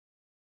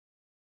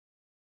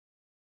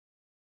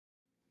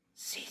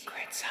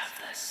Secrets of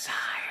the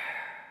Sire.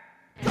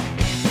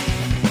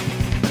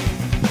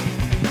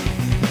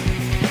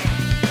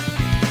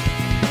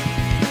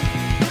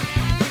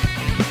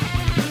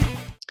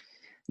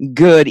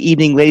 Good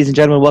evening, ladies and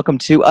gentlemen. Welcome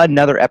to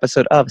another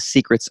episode of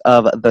Secrets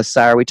of the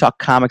Sire. We talk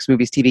comics,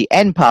 movies, TV,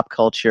 and pop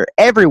culture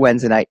every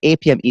Wednesday night,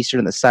 8 p.m. Eastern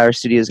on the Sire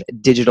Studios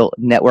digital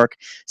network.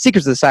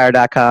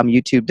 SecretsOfTheSire.com,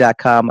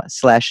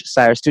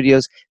 YouTube.com/Sire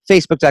Studios,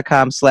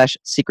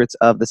 Facebook.com/Secrets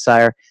of the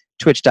Sire,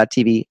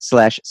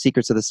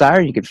 Twitch.tv/Secrets of the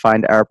Sire. You can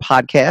find our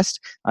podcast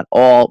on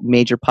all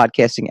major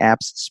podcasting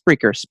apps,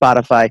 Spreaker,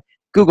 Spotify,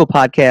 Google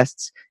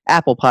Podcasts,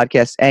 Apple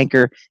Podcasts,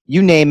 Anchor,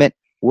 you name it,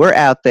 we're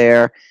out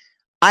there.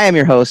 I am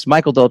your host,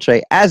 Michael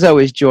Dolce, as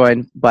always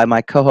joined by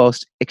my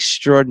co-host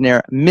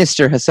extraordinaire,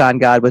 Mr. Hassan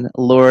Godwin,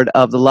 Lord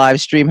of the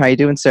live stream. How you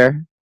doing,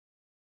 sir?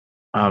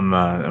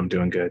 I'm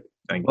doing good.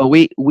 Thank you.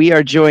 Well, we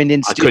are joined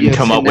in studio I couldn't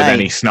come tonight. up with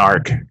any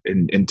snark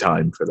in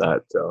time for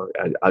that, so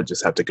I'll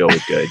just have to go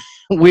with good.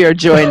 We are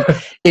joined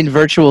in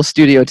virtual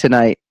studio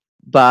tonight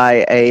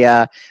by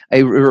a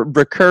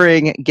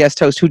recurring guest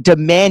host who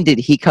demanded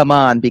he come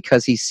on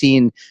because he's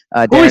seen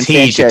Who Darren is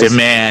he Sanchez. to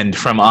demand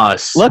from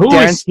us? Look, Who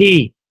is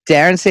he?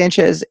 Darren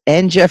Sanchez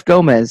and Jeff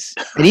Gomez,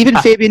 and even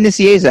Fabian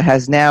Nicieza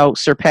has now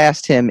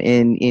surpassed him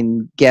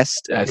in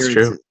guest That's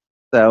appearances. true.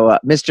 So,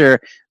 Mr.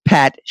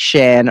 Pat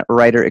Shan,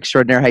 writer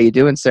extraordinaire, how you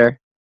doing, sir?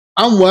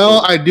 I'm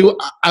well. I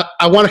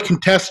want to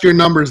contest your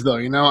numbers, though.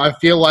 You know, I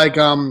feel like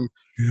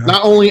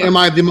not only am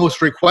I the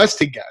most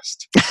requested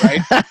guest,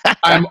 right?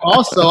 I'm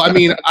also. I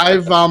mean,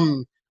 I've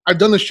done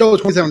the show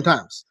 27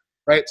 times,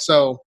 right?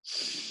 So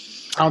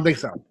I don't think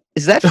so.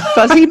 Is that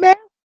fuzzy man?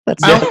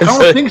 That's I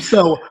don't think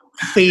so,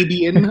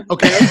 Fabian.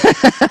 Okay.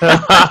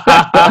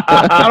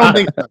 I don't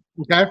think so.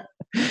 Okay.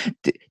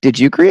 Did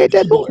you create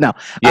Deadpool? No.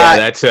 Yeah,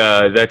 that's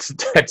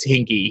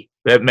hinky.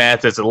 That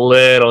math is a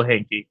little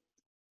hinky.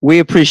 We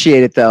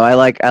appreciate it, though. I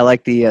like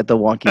the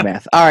wonky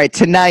math. All right,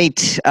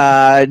 tonight,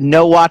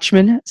 No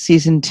Watchmen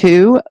season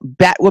 2.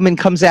 Batwoman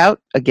comes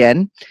out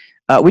again.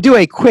 We do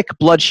a quick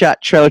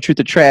Bloodshot trailer, truth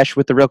or trash,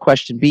 with the real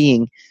question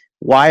being,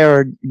 why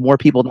are more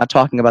people not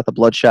talking about the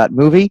Bloodshot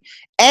movie?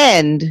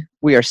 And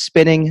we are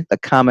spinning the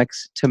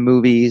comics to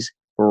movies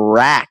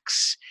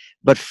racks.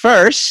 But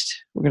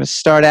first, we're going to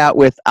start out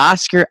with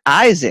Oscar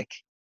Isaac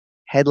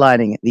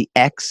headlining the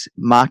Ex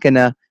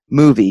Machina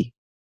movie,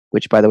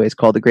 which, by the way, is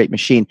called The Great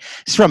Machine.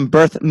 It's from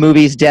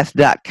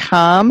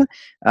birthmoviesdeath.com.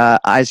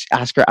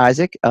 Oscar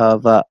Isaac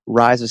of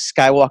Rise of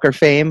Skywalker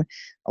fame,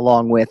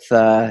 along with,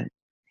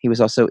 he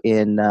was also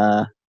in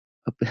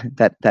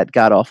that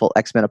god-awful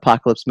X-Men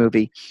Apocalypse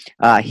movie.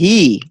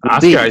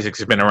 Oscar Isaac's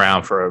has been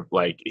around for,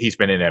 he's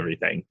been in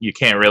everything. You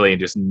can't really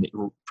just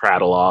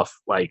prattle off,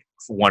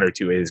 one or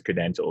two of his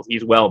credentials.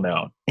 He's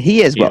well-known.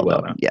 He is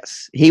well-known,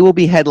 yes. He will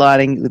be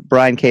headlining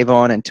Brian K.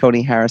 Vaughan and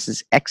Tony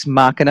Harris's Ex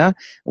Machina,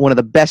 one of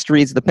the best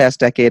reads of the past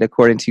decade,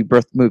 according to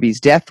Birth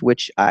Movies Death,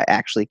 which I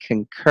actually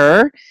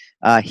concur.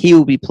 He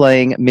will be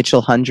playing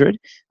Mitchell Hundred,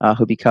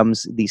 who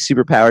becomes the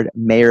superpowered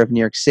mayor of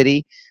New York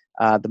City.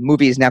 The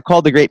movie is now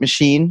called The Great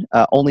Machine,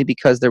 only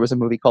because there was a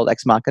movie called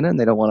Ex Machina, and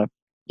they don't want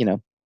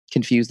to,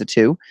 confuse the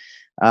two.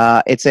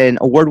 It's an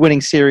award-winning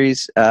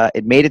series.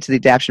 It made it to the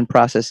adaptation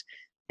process,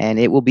 and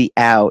it will be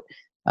out.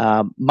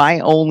 My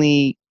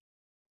only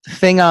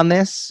thing on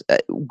this,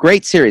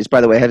 great series, by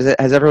the way.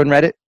 Has everyone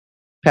read it?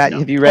 Pat,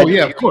 have you read? Oh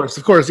yeah, of course.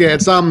 Yeah,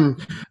 it's it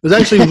was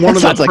actually one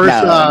of the first.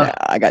 No,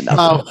 I got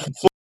nothing.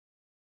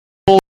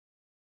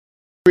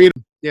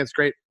 Yeah, it's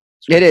great.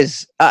 It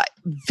is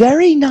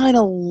very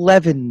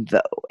 9/11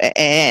 though,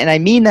 and I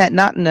mean that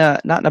not in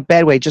a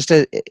bad way. Just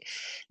the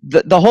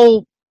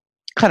whole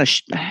kind of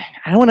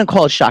I don't want to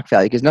call it shock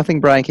value, because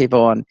nothing Brian K.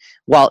 Vaughan,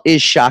 while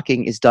is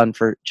shocking, is done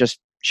for just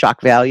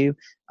shock value.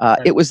 Right.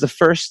 It was the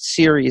first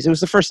series. It was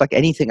the first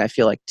anything I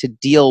feel like to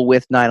deal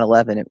with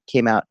 9/11. It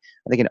came out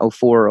I think in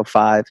 2004 or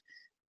 2005,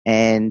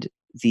 and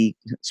the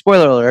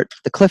spoiler alert,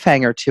 the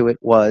cliffhanger to it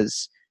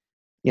was,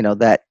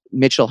 that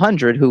Mitchell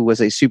Hundred, who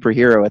was a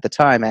superhero at the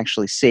time,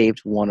 actually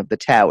saved one of the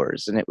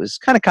towers, and it was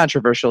kind of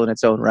controversial in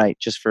its own right,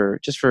 just for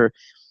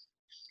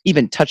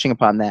even touching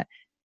upon that.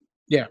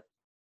 Yeah.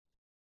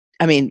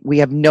 I mean, we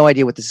have no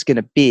idea what this is going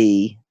to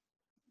be,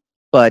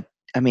 but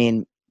I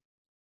mean,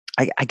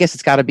 I guess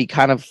it's got to be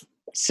kind of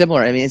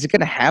similar. I mean, is it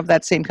going to have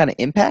that same kind of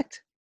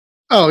impact?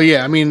 Oh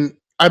yeah, I mean,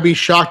 I'd be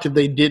shocked if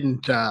they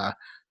didn't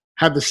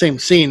have the same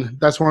scene.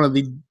 That's one of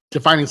the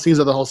defining scenes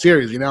of the whole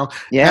series, Yeah.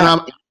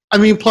 And I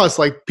mean, plus,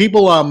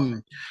 people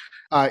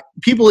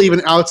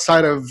even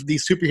outside of the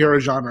superhero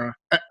genre,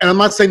 and I'm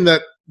not saying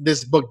that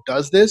this book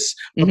does this,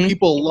 but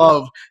people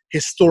love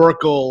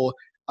historical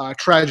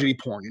tragedy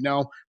porn,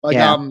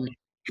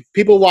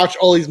 people watch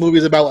all these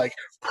movies about,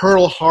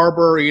 Pearl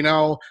Harbor,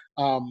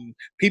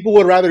 people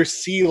would rather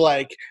see,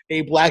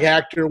 a black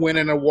actor win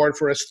an award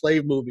for a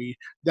slave movie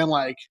than,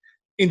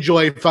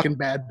 enjoy fucking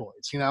Bad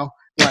Boys,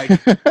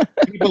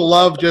 People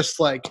love just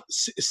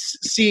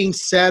seeing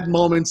sad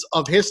moments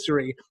of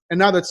history, and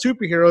now that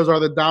superheroes are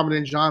the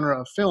dominant genre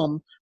of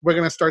film, we're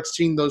gonna start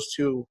seeing those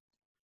two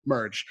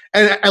merge.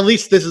 And at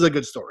least this is a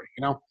good story,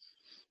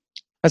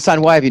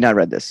 Hassan, why have you not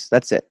read this?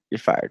 That's it. You're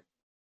fired.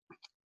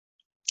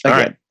 All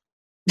Again.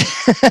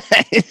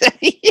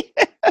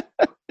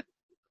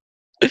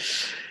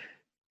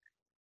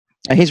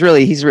 And he's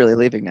really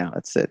leaving now.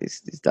 That's it.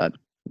 He's done.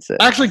 That's it.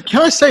 Actually,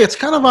 can I say it's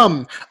kind of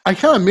I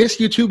kind of miss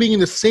you two being in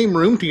the same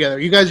room together.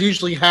 You guys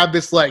usually have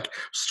this like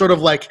sort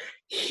of like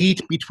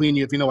heat between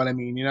you, if you know what I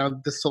mean. You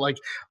know, this like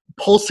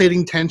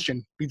pulsating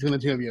tension between the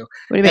two of you.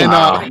 What do you mean?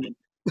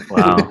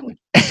 Wow.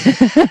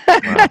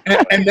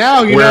 And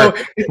now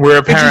we're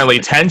apparently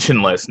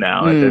tensionless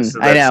now.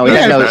 I know. We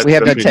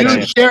have no tension.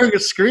 You're sharing a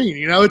screen.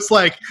 You know, it's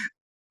like.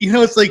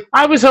 It's like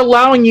I was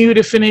allowing you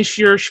to finish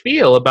your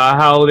spiel about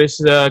how this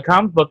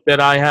comic book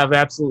that I have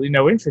absolutely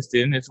no interest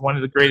in is one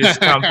of the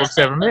greatest comic books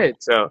ever made.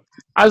 So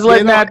I was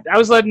letting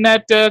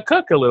that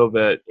cook a little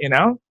bit, you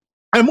know.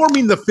 I more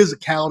mean the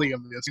physicality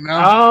of this, you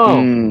know.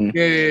 Oh,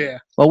 Yeah.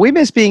 Well, we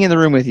miss being in the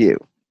room with you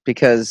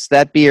because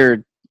that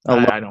beard.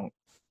 I don't.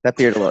 That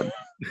beard alone.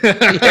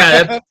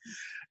 Yeah,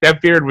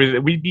 that beard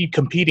we'd be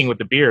competing with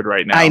the beard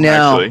right now. I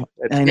know.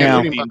 Actually. I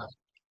know.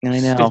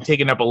 It's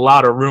taking up a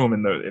lot of room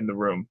in the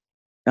room.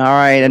 All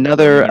right,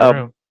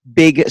 another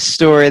big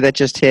story that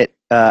just hit.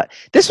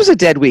 This was a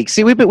dead week.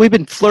 See, we've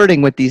been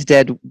flirting with these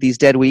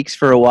dead weeks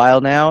for a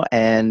while now,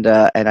 and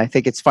I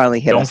think it's finally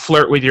hit Don't us.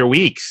 flirt with your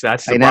weeks.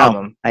 That's the I know.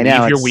 problem. I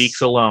know. Leave your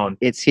weeks alone.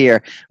 It's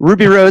here.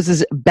 Ruby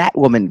Rose's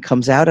Batwoman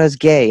comes out as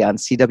gay on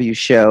CW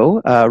show.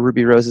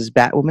 Ruby Rose's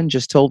Batwoman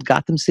just told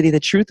Gotham City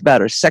the truth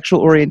about her sexual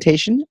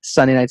orientation.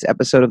 Sunday night's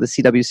episode of the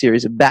CW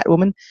series of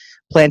Batwoman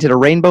planted a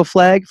rainbow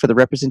flag for the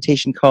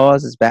representation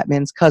cause as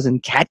Batman's cousin,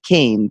 Kat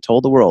Kane,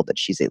 told the world that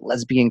she's a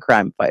lesbian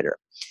crime fighter.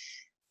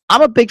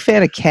 I'm a big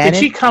fan of Cannon. Did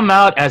she come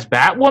out as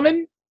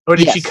Batwoman, or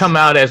did she come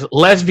out as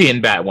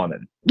lesbian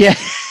Batwoman? Yeah.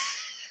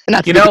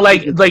 You know,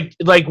 like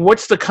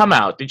what's the come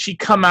out? Did she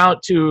come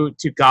out to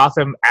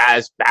Gotham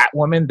as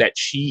Batwoman, that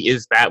she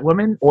is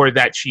Batwoman, or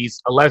that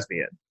she's a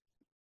lesbian?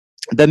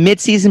 The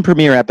mid-season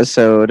premiere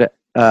episode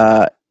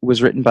was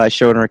written by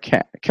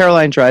showrunner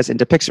Caroline Dries and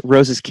depicts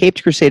Rose's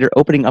caped crusader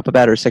opening up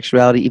about her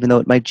sexuality, even though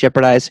it might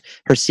jeopardize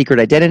her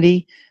secret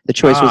identity. The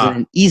choice wasn't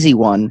an easy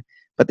one,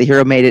 but the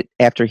hero made it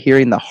after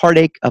hearing the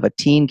heartache of a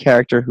teen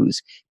character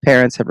whose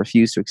parents have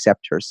refused to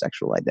accept her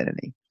sexual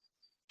identity.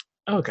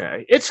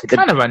 Okay. It's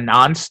kind of a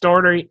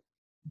non-starter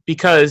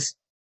because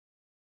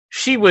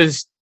she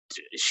was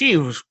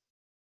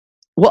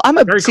well,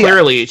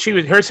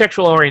 her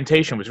sexual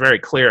orientation was very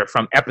clear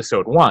from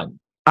episode 1.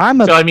 I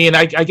mean,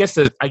 I guess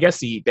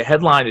the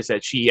headline is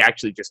that she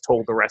actually just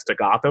told the rest of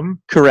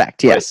Gotham.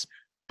 Correct. Yes.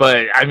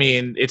 But I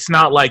mean, it's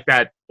not like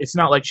that. It's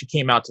not like she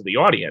came out to the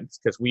audience,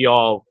 because we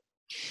all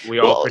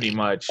pretty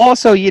much.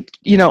 Also, you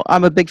know,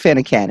 I'm a big fan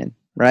of canon,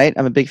 right?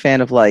 I'm a big fan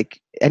of like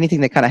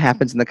anything that kind of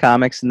happens in the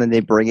comics and then they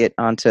bring it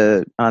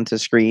onto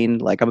screen.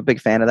 Like, I'm a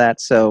big fan of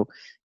that. So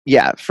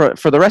yeah, for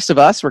the rest of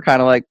us, we're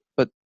kind of like,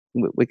 but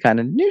we kind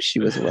of knew she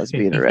was a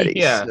lesbian already.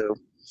 Yeah, so.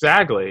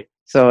 Exactly.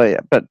 So yeah,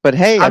 but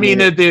hey, I mean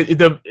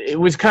it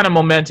was kind of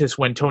momentous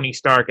when Tony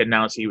Stark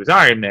announced he was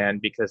Iron Man,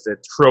 because the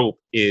trope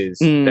is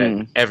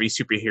that every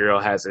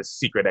superhero has a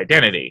secret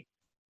identity.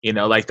 You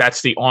know, like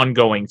that's the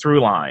ongoing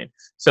through line.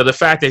 So the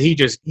fact that he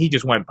just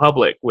went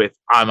public with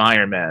 "I'm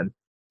Iron Man,"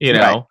 you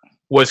know,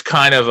 was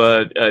kind of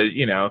a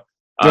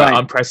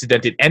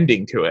unprecedented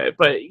ending to it.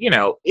 But you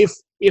know, if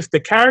the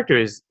character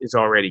is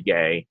already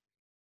gay,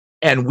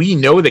 and we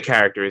know the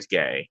character is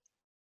gay,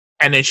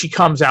 and then she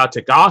comes out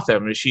to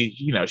Gotham, and she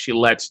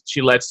lets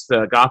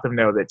Gotham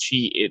know that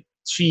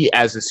she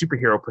as a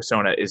superhero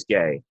persona is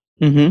gay.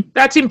 Mm-hmm.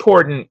 That's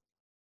important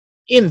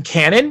in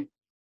canon,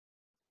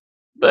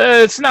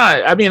 but it's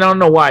not. I mean, I don't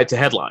know why it's a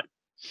headline.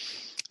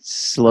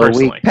 Slow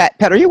week. Pat,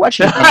 are you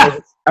watching?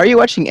 Are you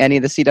watching any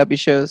of the CW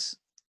shows?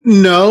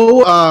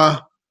 No,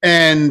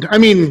 and I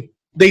mean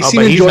they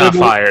seem but he's enjoyable.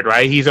 not fired,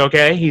 right? He's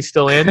okay. He's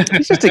still in.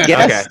 He's just a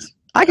guest. Okay.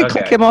 I can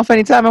click him off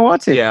anytime I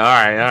want to. Yeah, all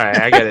right.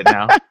 I get it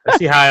now. I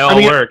see how it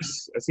all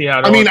works. I see how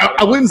it all works.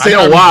 I wouldn't say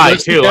I know why,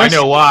 too. I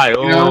know why.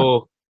 Oh, you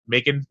know?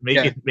 making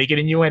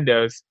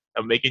innuendos.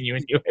 I'm making you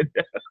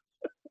innuendos.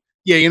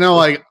 Yeah, you know,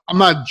 like, I'm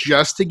not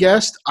just a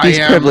guest. He's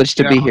privileged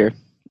to be here.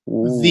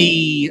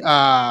 The,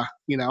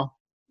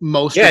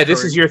 most... Yeah,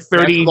 this is your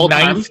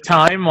 39th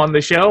time on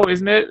the show,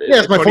 isn't it? Yeah,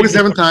 it's my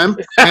 47th time.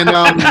 And,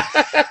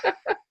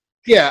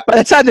 yeah. By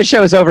the time the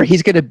show is over,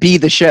 he's going to be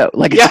the show.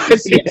 Like,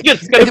 it's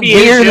going to be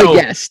we're the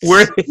guests.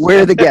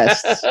 We're the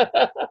guests.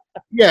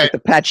 Yeah. The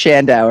Pat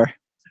Shandower.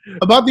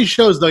 About these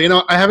shows, though, you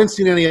know, I haven't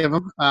seen any of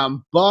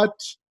them. But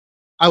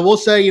I will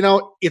say, you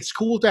know, it's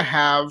cool to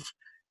have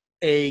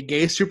a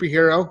gay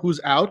superhero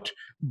who's out,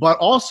 but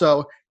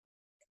also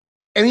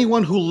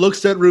anyone who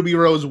looks at Ruby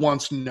Rose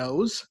once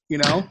knows, you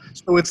know?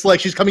 So it's like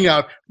she's coming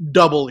out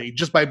doubly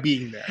just by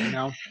being there, you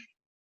know?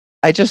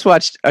 I just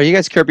watched. Are you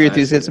guys Curb Your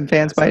Enthusiasm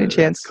fans by any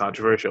chance?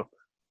 Controversial.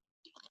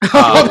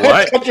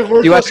 What?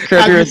 Do you watch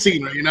Curb Your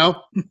Enthusiasm? You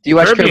know? Do you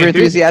watch Curb Your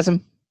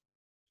Enthusiasm?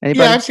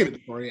 Anybody? Yeah, I've seen it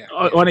before. Yeah.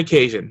 On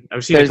occasion,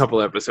 I've seen a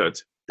couple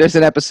episodes. There's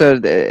an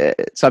episode,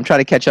 so I'm trying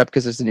to catch up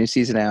because there's a new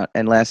season out.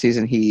 And last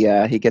season, he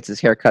gets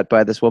his hair cut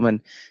by this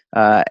woman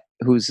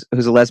who's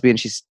a lesbian.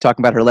 She's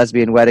talking about her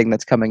lesbian wedding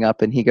that's coming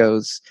up, and he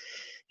goes,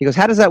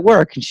 how does that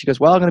work? And she goes,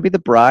 well, I'm going to be the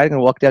bride. I'm going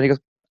to walk down. He goes,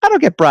 I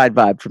don't get bride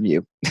vibe from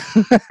you.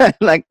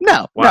 Like,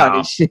 no.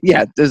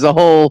 Yeah, there's a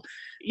whole.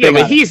 Yeah,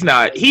 but he's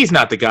not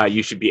the guy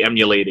you should be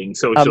emulating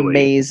socially.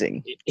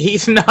 Amazing.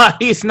 He's not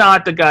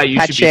the guy you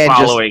should be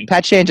following.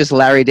 Pat Chan just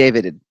Larry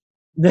Davided.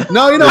 No,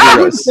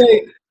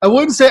 I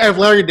wouldn't say I've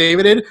Larry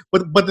Davided,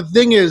 but the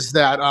thing is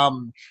that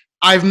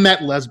I've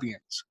met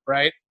lesbians,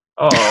 right?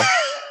 Oh,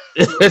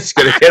 it's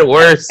gonna get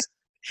worse.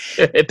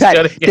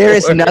 There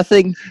is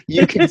nothing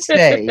you can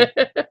say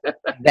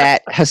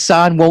that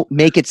Hassan won't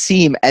make it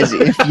seem as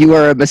if you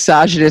are a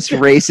misogynist,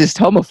 racist,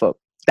 homophobe.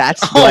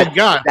 That's what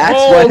Hassan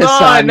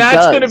That's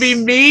does. Gonna be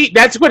me.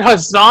 That's what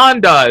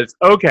Hassan does.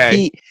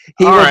 Okay.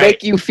 He will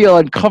make you feel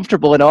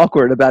uncomfortable and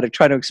awkward about it,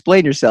 trying to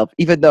explain yourself,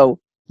 even though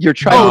you're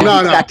trying to do the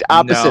exact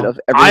opposite of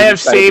everything. I have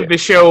saved the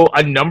show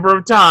a number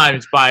of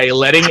times by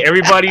letting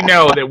everybody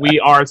know that we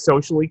are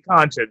socially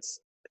conscious,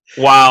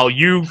 while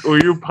you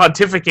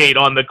pontificate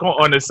on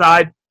the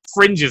side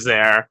fringes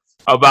there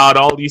about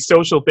all these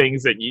social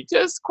things that you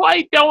just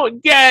quite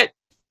don't get,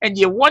 and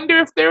you wonder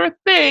if they're a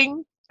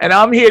thing. And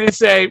I'm here to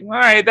say, all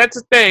right, that's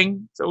a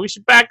thing. So we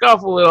should back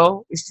off a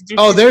little.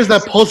 There's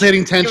that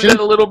pulsating tension. Give it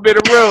a little bit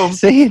of room.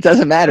 See, it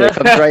doesn't matter. It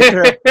comes right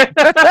through.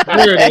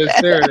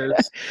 There it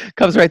is.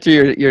 Comes right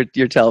through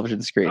your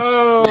television screen.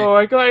 Oh,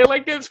 I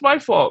like it. It's my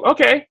fault.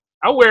 Okay,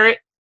 I'll wear it.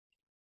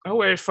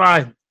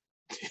 Fine.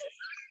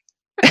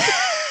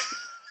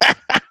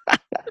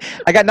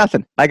 I got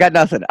nothing. All right.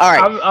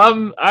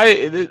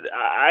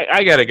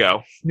 I gotta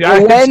go.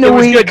 When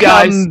we good,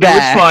 come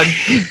back,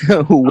 it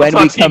was fun. When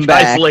we come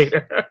back,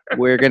 later.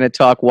 we're gonna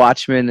talk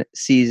Watchmen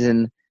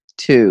season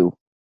 2.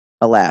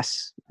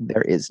 Alas,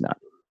 there is none.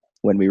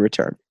 When we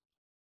return.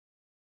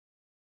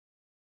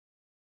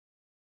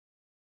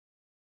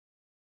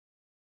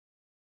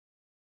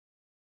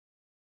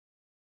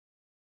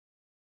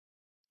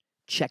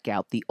 Check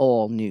out the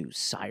all-new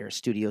Sire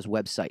Studios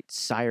website,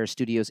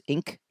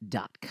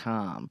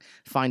 SireStudiosInc.com.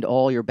 Find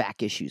all your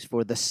back issues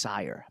for The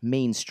Sire,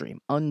 Mainstream,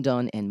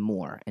 Undone, and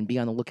more. And be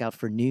on the lookout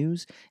for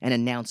news and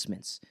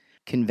announcements,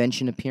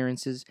 convention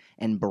appearances,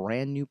 and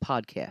brand new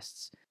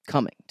podcasts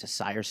coming to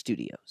Sire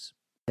Studios.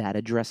 That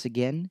address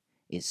again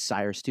is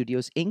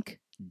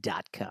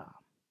SireStudiosInc.com.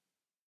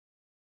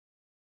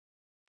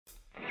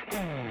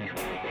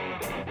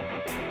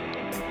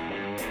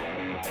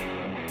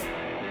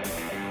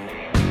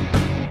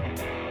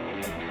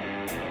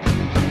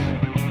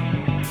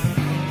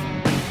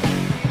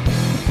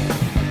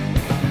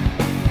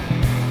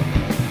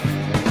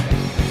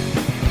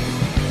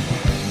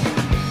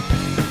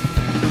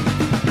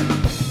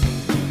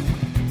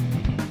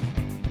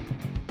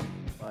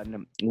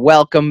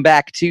 Welcome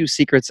back to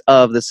Secrets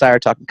of the Sire,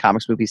 talking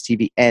comics, movies,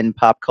 TV, and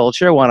pop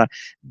culture. I want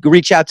to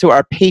reach out to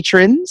our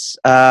patrons.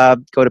 Go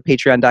to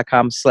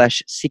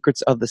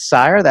patreon.com/Secrets of the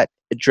Sire. That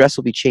address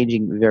will be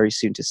changing very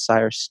soon to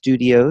Sire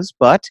Studios.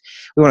 But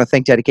we want to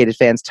thank dedicated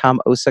fans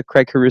Tom Osa,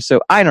 Craig Caruso,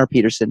 Einar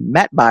Peterson,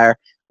 Matt Beyer,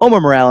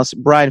 Omar Morales,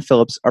 Brian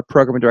Phillips, our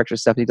program director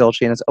Stephanie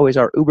Dolce, and as always,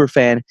 our Uber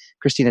fan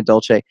Christina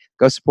Dolce.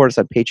 Go support us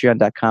on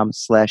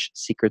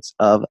patreon.com/Secrets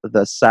of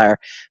the Sire.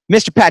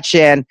 Mr. Pat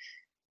Chan,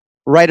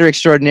 writer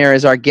extraordinaire,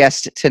 is our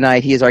guest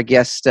tonight. He is our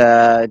guest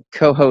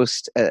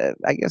co-host,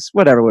 I guess,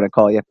 whatever we want to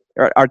call you.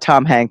 Our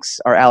Tom Hanks,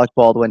 our Alec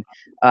Baldwin.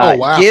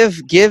 Wow.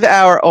 Give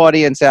our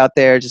audience out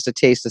there just a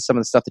taste of some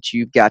of the stuff that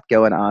you've got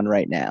going on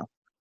right now.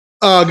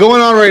 I'm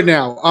launching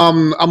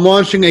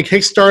a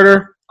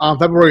Kickstarter on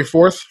February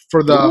 4th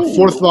for the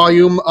 4th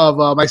volume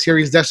of my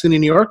series Destiny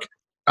New York.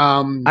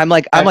 I'm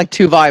like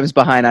 2 volumes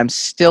behind. I'm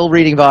still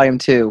reading volume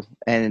 2,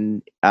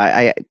 and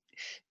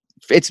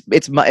it's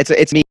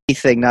me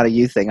thing, not a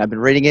you thing. I've been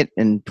reading it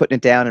and putting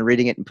it down and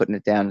reading it and putting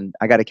it down, and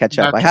I got to catch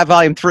up. I have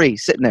volume 3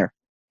 sitting there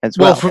as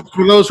well. For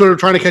those who are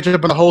trying to catch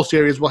up on the whole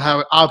series, we'll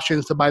have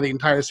options to buy the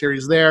entire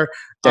series there.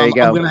 There you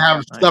go. I'm going to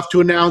have stuff to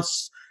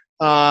announce.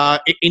 A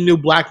new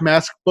Black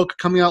Mask book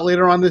coming out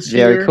later on this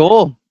year. Very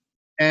cool.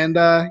 And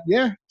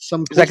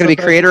some. Is that going to be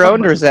creator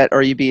owned, or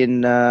are you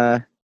being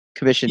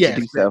commissioned to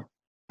do so?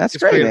 That's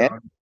great, man.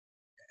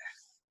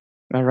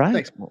 All right.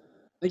 Thanks, Paul.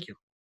 Thank you.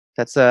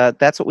 That's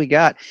what we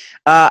got.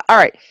 All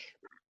right.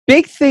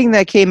 Big thing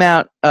that came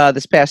out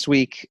this past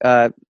week.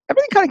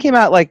 Everything kind of came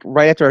out like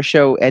right after our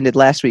show ended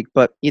last week,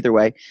 but either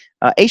way,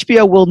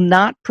 HBO will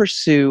not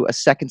pursue a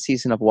second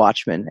season of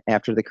Watchmen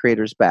after the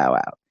creators bow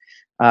out.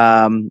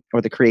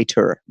 Or the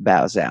creator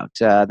bows out.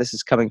 This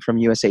is coming from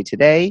USA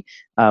Today.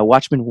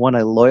 Watchmen won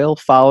a loyal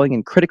following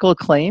and critical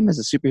acclaim as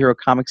the superhero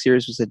comic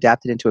series was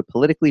adapted into a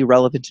politically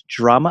relevant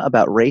drama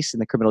about race in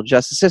the criminal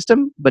justice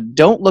system. But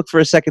don't look for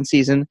a second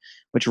season,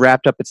 which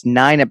wrapped up its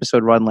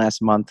 9-episode run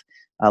last month,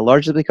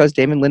 largely because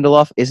Damon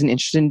Lindelof isn't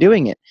interested in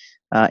doing it.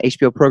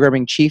 HBO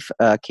programming chief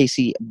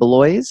Casey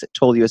Bloys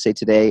told USA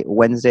Today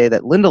Wednesday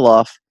that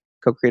Lindelof,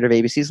 co-creator of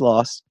ABC's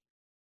Lost,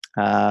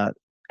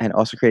 and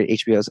also created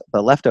HBO's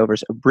The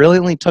Leftovers,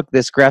 brilliantly took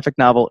this graphic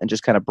novel and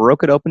just kind of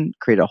broke it open,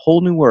 created a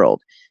whole new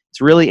world. It's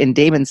really in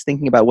Damon's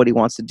thinking about what he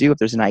wants to do. If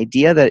there's an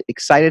idea that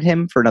excited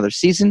him for another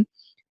season,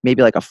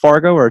 maybe like a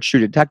Fargo or a True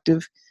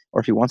Detective, or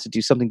if he wants to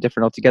do something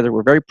different altogether.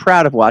 We're very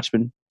proud of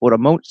Watchmen. What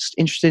I'm most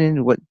interested in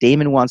is what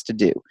Damon wants to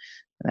do.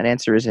 And that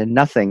answer is in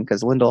nothing,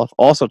 because Lindelof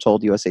also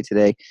told USA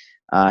Today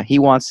he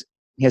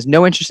has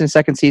no interest in a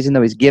second season,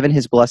 though he's given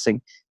his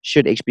blessing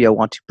should HBO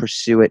want to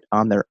pursue it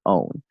on their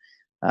own.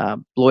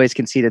 Blois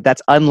conceded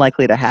that's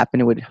unlikely to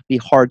happen. It would be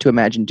hard to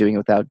imagine doing it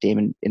without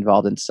Damon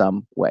involved in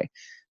some way.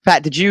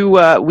 Pat, did you?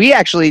 We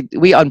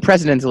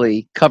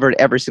unprecedentedly covered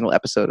every single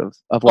episode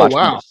of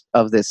Watchmen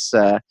of this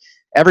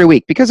every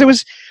week, because it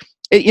was,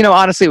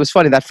 honestly, it was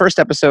funny. That first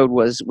episode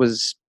was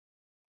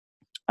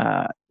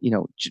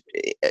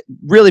it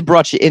really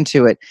brought you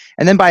into it,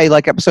 and then by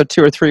like episode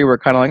 2 or 3, we're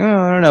kind of like, oh,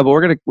 I don't know, but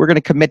we're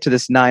gonna commit to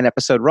this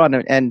 9-episode run,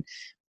 and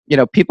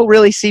people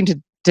really seem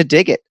to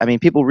dig it. I mean,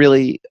 people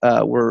really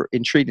were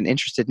intrigued and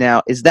interested.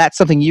 Now, is that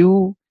something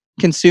you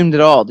consumed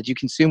at all? Did you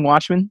consume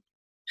Watchmen?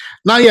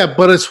 Not yet,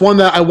 but it's one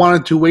that I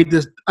wanted to wait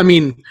this. I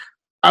mean,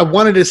 I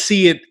wanted to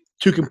see it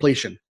to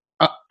completion.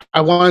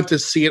 I wanted to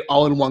see it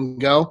all in one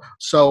go.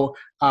 So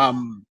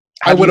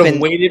I would have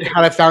waited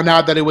had I found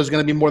out that it was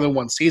going to be more than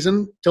one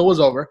season till it was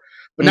over.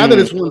 But now that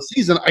it's one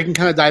season, I can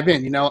kind of dive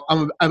in.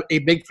 I'm a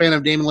big fan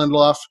of Damon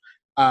Lindelof.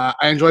 I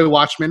enjoy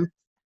Watchmen.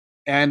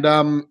 And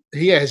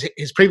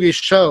his previous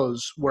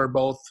shows were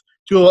both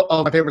 2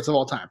 of my favorites of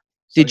all time.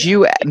 So, Did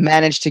you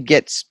manage to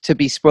get to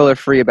be spoiler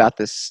free about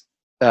this?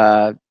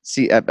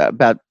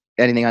 About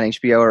anything on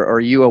HBO, or are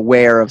you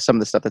aware of some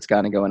of the stuff that's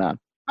kind of going on?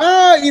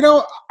 I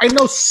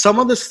know some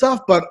of the stuff,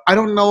 but I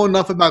don't know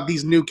enough about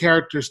these new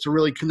characters to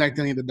really connect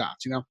any of the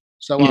dots.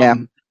 So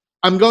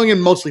I'm going in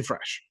mostly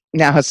fresh.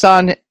 Now,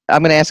 Hassan,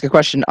 I'm going to ask a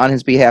question on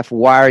his behalf.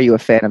 Why are you a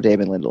fan of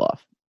Damon Lindelof?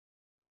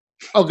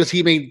 Oh, because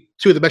he made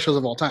 2 of the best shows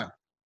of all time.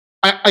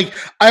 I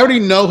already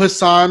know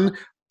Hassan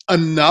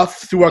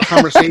enough through our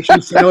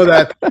conversations to know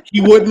that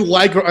he wouldn't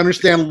like or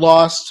understand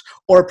Lost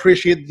or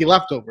appreciate The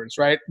Leftovers,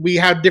 right? We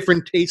have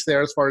different tastes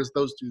there as far as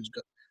those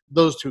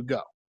two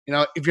go.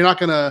 If you're not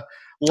gonna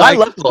I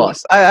love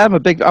Lost. I'm a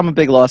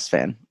big Lost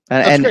fan,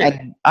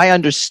 and I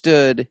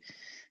understood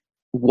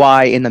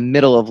why in the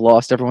middle of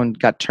Lost everyone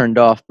got turned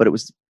off, but it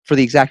was for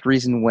the exact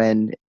reason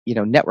when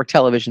network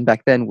television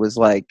back then was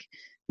like,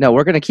 no,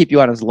 we're going to keep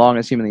you on as long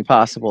as humanly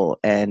possible,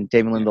 and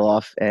Damon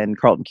Lindelof and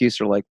Carlton Cuse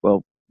are like,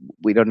 well,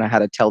 we don't know how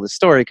to tell the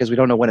story because we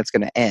don't know when it's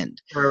going to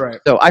end. Right.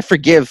 So I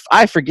forgive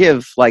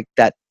like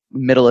that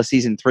middle of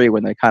season 3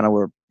 when they kind of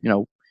were,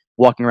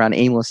 walking around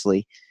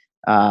aimlessly.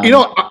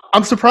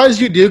 I'm surprised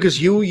you do,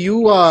 because you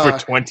for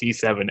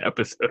 27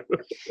 episodes.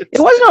 It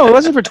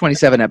wasn't for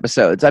 27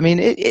 episodes. I mean,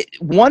 it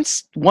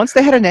once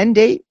they had an end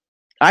date,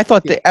 I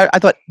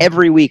thought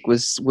every week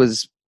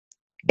was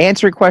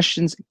answering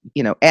questions,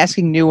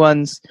 asking new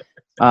ones,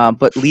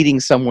 but leading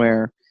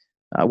somewhere,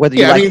 whether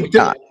you like it or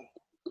not.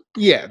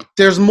 Yeah,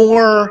 there's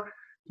more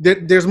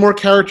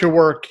character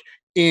work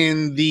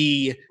in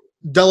the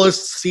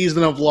dullest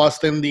season of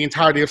Lost than the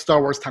entirety of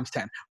Star Wars times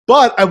 10.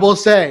 But I will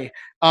say,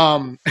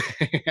 I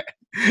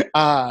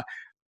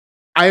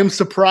am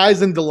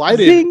surprised and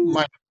delighted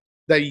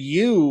that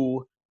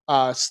you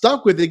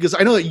stuck with it, because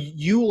I know that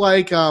you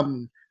like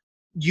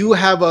you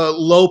have a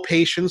low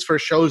patience for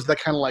shows that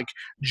kind of like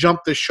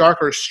jump the shark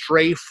or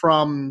stray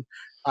from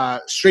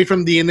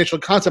the initial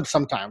concept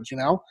sometimes.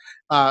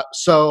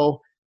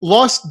 So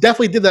Lost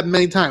definitely did that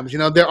many times.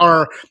 There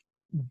are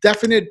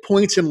definite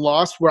points in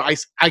Lost where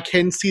I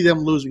can see them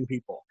losing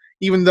people,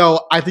 even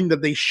though I think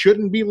that they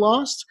shouldn't be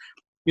lost.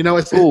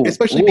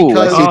 Especially because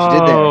I see what you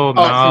did there. Oh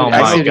my God!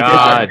 I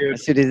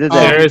see what you did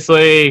there.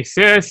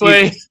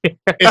 Seriously.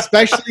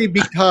 Especially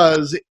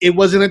because it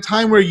was in a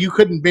time where you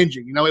couldn't binge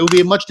it. It would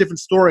be a much different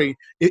story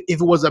if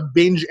it was a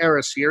binge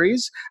era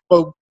series.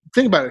 But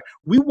think about it.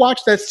 We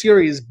watched that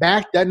series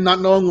back then,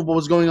 not knowing what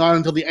was going on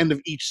until the end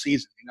of each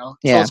season. So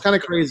it's kind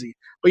of crazy.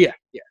 But yeah.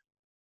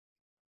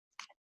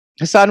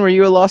 Hassan, were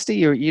you a Lostie?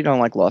 You don't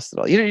like Lost at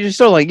all. You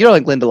don't like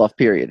Lindelof,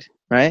 period,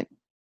 right?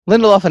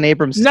 Lindelof and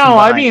Abrams. No,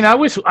 combined. I mean, I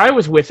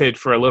was with it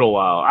for a little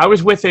while. I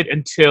was with it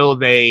until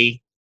I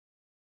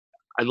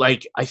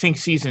think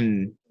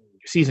season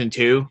 2.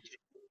 Season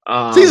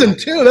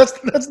 2,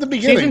 that's the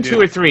beginning. Season 2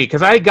 or 3,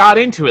 because I got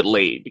into it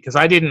late, because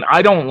I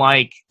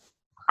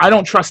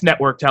don't trust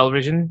network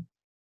television.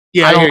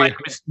 Yeah, I don't like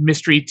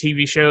mystery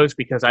TV shows,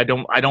 because I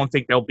don't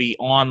think they'll be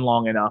on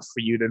long enough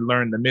for you to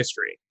learn the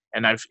mystery.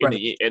 And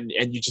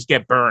and you just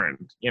get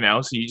burned,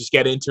 so you just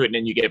get into it and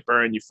then you get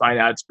burned. You find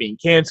out it's being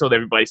canceled.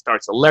 Everybody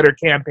starts a letter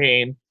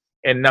campaign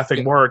and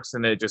nothing works,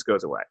 and then it just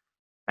goes away.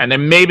 And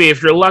then maybe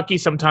if you're lucky,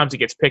 sometimes it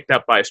gets picked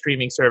up by a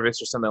streaming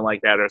service or something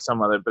like that, or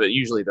some other, but it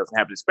usually doesn't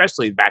happen,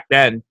 especially back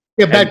then.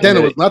 Yeah, back then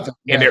it was nothing.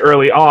 In the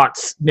early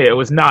aughts, it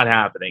was not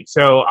happening.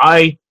 So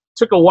I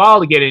took a while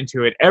to get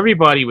into it.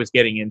 Everybody was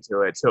getting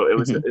into it, so it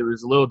was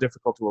a little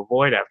difficult to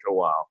avoid after a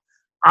while.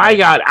 I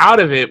got out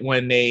of it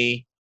when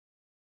they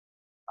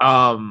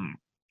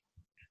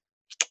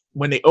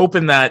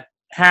opened that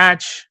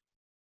hatch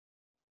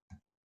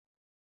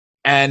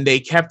and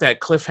they kept that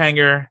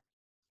cliffhanger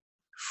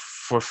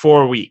for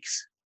 4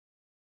 weeks.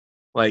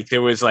 Like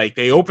there was like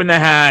they opened the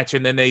hatch,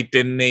 and then then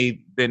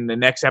the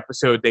next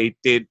episode they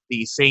did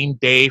the same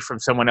day from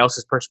someone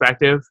else's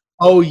perspective.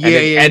 Oh yeah, and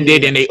it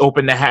ended, yeah. and they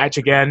opened the hatch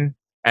again.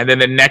 And then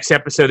the next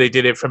episode they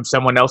did it from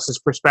someone else's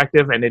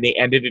perspective, and then they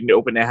ended and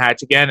opened the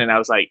hatch again. And I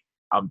was like,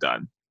 I'm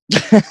done.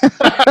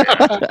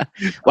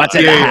 What's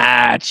in the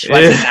hatch?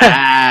 What's in the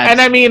hatch?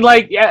 And I mean,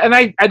 like, and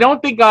I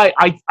don't think I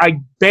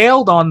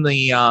bailed on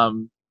the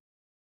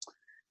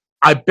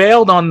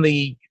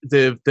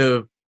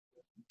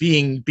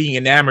being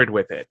enamored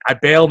with it. I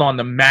bailed on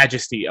the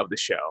majesty of the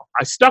show.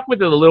 I stuck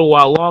with it a little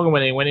while longer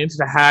when they went into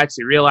the hatch.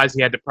 They realized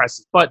he had to press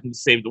his button to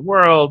save the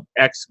world.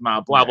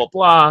 Blah blah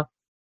blah.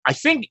 I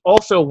think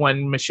also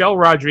when Michelle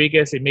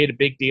Rodriguez, they made a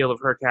big deal of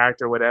her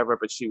character, whatever,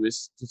 but she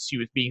was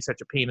being such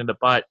a pain in the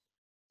butt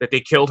that they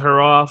killed her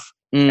off,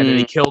 and then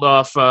they killed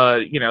off,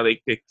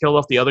 they killed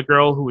off the other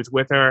girl who was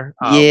with her.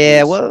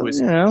 A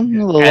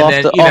little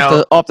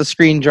off the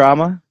screen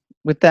drama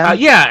with that.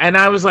 And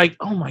I was like,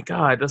 oh my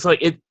god, that's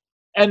like it,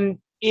 and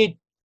it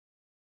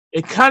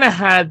kind of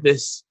had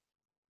this.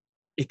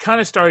 It kind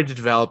of started to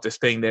develop this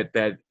thing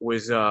that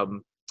was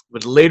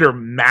later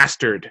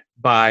mastered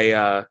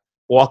by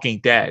Walking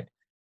Dead,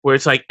 where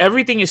it's like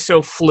everything is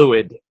so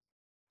fluid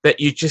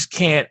that you just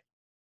can't.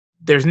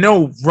 There's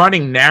no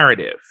running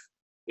narrative.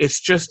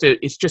 It's just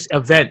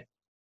event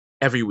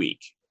every week.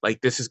 Like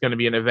this is going to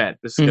be an event.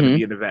 This is going to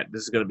be an event.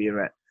 This is going to be an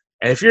event.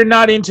 And if you're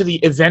not into the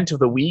event of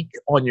the week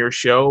on your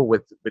show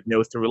with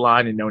no through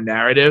line and no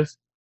narrative,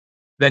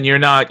 then you're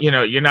not going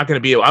to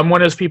be. I'm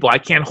one of those people. If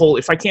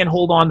I can't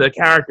hold on to the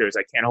characters,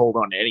 I can't hold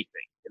on to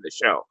anything in the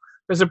show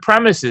because the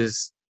premise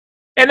is,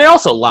 and they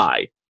also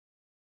lie.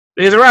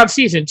 Because around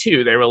season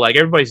 2, they were like,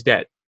 everybody's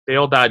dead. They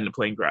all died in the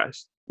plane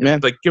crash. Yeah.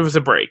 Like, give us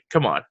a break.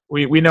 Come on.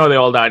 We know they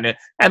all died in it.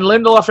 And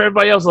Lindelof,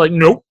 everybody else was like,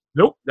 nope,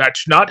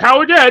 that's not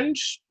how it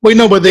ends. Wait,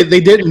 no, but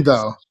they didn't,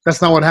 though.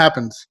 That's not what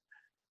happens.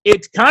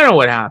 It's kind of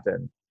what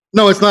happened.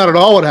 No, it's not at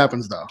all what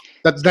happens, though.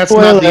 That's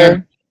not the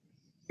end.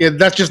 Yeah,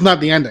 that's just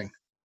not the ending.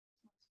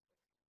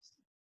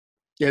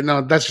 Yeah,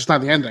 no, that's just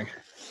not the ending.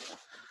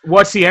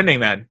 What's the ending,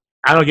 then?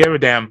 I don't give a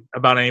damn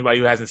about anybody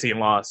who hasn't seen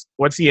Lost.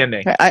 What's the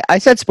ending? I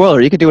said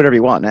spoiler. You can do whatever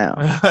you want now.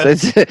 So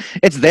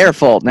it's their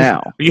fault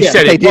now. You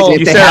said it.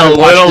 You said it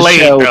a little late,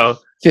 though.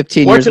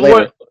 15 years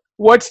later.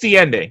 What's the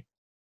ending?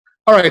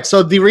 All right,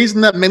 so the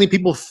reason that many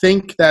people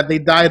think that they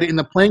died in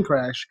the plane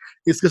crash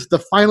is because the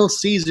final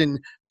season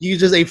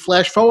uses a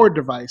flash-forward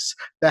device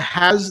that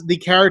has the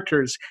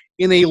characters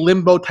in a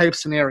limbo-type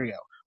scenario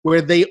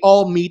where they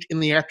all meet in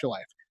the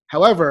afterlife.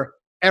 However,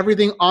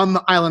 everything on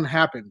the island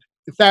happened.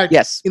 In fact,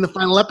 yes. In the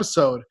final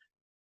episode,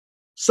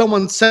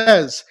 someone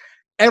says,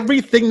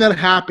 everything that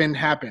happened.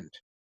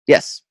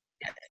 Yes.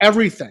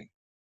 Everything.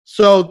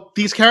 So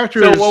these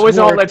characters. So what was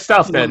all that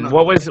stuff then?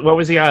 What was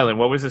the island?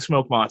 What was the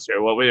smoke monster?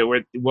 Who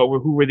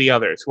were the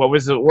others? What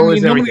was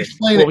everything?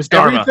 What was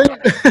Dharma?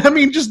 I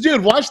mean, just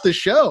dude, watch the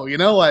show.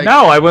 No,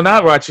 I will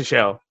not watch the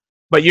show.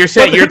 But you're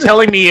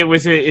telling me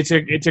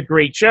it's a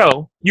great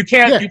show. You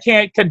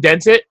can't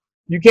condense it.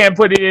 You can't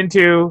put it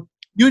into.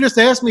 You just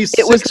asked me.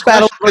 It was the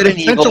Battle of Good and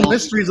Evil.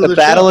 The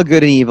Battle of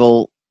Good and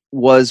Evil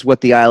was what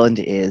the island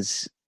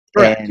is.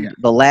 Correct, and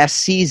the last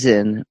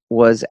season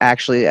was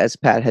actually, as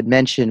Pat had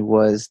mentioned,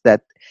 was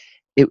that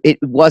it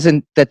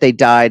wasn't that they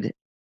died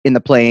in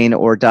the plane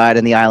or died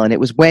in the island.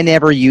 It was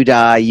whenever you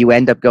die, you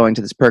end up going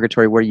to this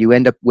purgatory where you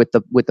end up with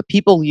the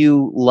people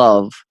you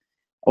love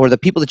or the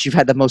people that you've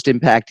had the most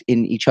impact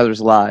in each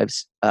other's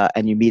lives,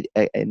 and you meet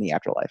in the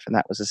afterlife. And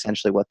that was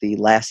essentially what the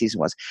last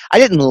season was. I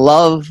didn't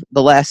love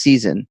the last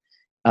season.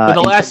 But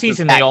the last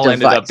season, they all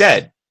ended up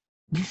dead.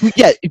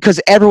 Yeah,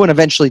 because everyone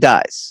eventually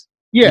dies.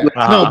 Yeah,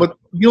 no, but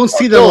you don't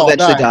see them all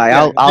eventually die.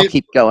 I'll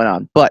keep going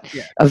on, but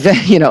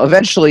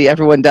eventually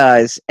everyone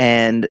dies,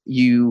 and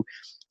you.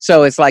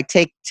 So it's like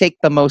take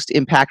the most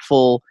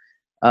impactful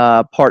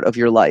part of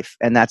your life,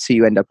 and that's who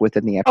you end up with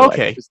in the afterlife.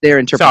 Okay, it's their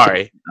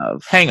interpretation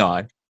of. Hang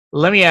on,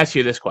 let me ask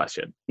you this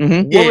question: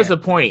 Mm-hmm. What was the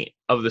point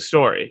of the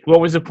story?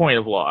 What was the point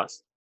of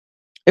Lost?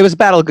 It was a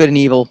battle of good and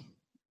evil.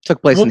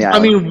 Took place in the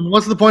island. I mean,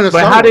 what's the point of?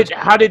 But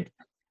how did?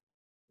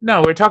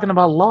 No, we're talking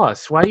about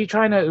Lost. Why are you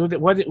trying to?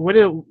 What?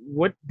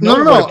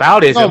 No.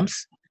 Aboutisms. No,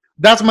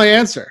 that's my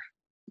answer.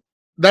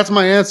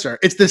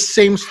 It's the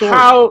same story.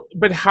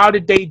 How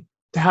did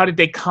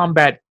they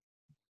combat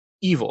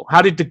evil?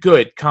 How did the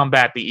good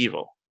combat the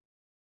evil?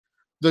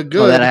 The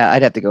good. Then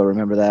I'd have to go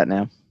remember that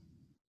now.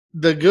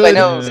 The good. I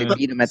know they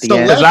beat him at the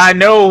end. Because I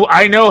know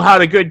how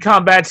the good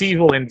combats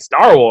evil in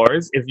Star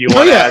Wars. If you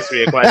want to ask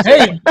me a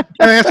question.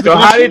 So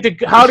how did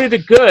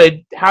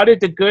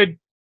the good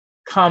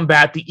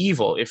combat the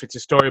evil if it's a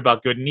story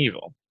about good and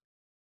evil?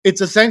 It's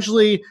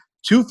essentially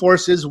two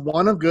forces,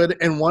 one of good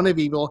and one of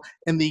evil,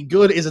 and the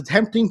good is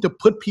attempting to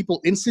put people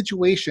in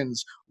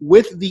situations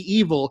with the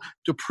evil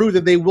to prove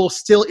that they will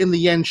still in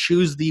the end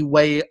choose the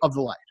way of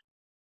the light.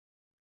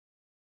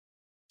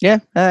 Yeah,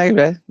 I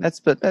agree. That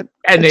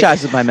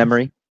jives with my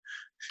memory.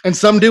 And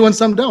some do and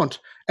some don't.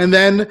 And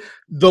then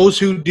those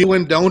who do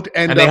and don't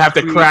end up... And they have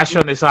to crash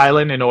on this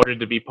island in order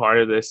to be part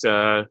of this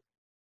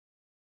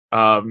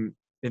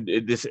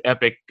this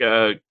epic,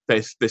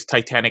 this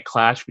titanic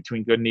clash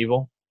between good and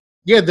evil.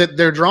 Yeah,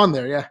 they're drawn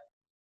there. Yeah,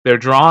 they're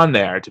drawn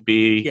there to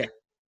be. Yeah.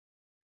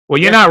 Well,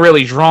 you're not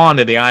really drawn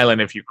to the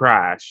island if you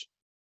crash.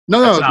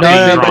 No,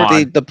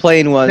 but the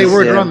plane was. They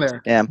were drawn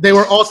there. Yeah, they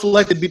were all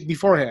selected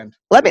beforehand.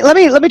 Let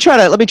me try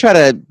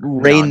to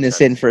rein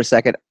this in for a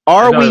second.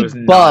 Are we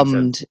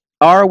bummed?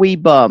 Are we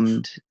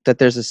bummed that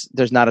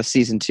there's not a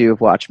season 2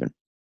 of Watchmen?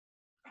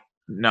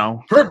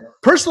 No.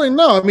 Personally,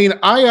 no. I mean,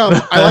 I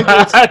like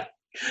that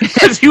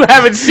because you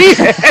haven't seen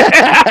it.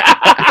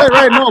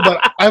 right. No, but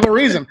I have a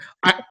reason.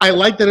 I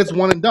like that it's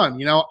one and done.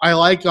 You know, I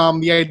like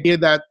the idea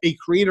that a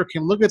creator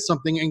can look at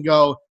something and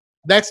go,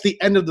 "That's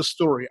the end of the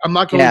story. I'm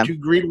not going to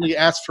greedily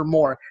ask for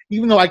more,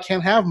 even though I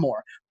can have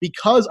more,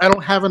 because I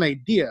don't have an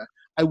idea.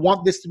 I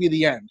want this to be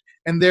the end."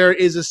 And there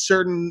is a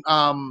certain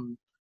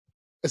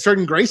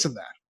grace in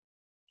that.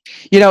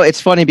 You know,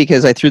 it's funny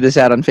because I threw this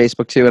out on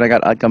Facebook too, and I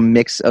got like a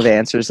mix of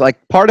answers. Like,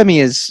 part of me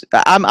is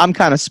I'm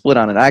kind of split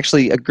on it. I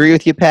actually agree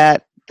with you,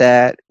 Pat,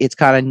 that it's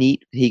kind of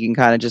neat. He can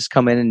kind of just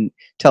come in and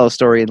tell a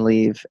story and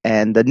leave,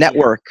 and the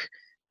network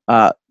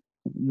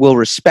will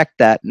respect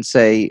that and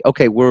say,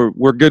 okay,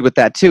 we're good with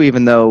that too,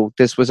 even though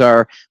this was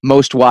our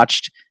most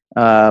watched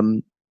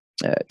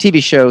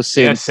TV show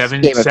since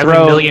 7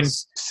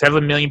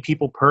 million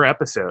people per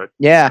episode.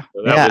 Yeah,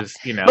 so that was,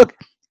 you know. Look,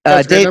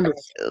 Dave,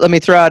 let me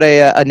throw out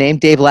a name.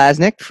 Dave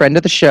Lasnik, friend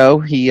of the show.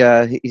 He's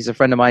a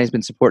friend of mine. He's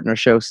been supporting our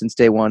show since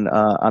day one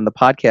on the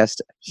podcast.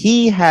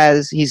 He's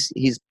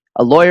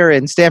a lawyer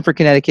in Stamford,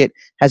 Connecticut.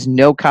 Has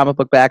no comic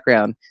book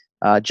background.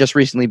 Just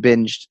recently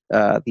binged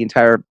the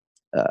entire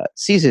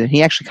season.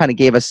 He actually kind of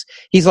gave us.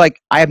 He's like,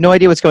 I have no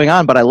idea what's going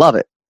on, but I love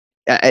it.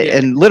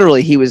 And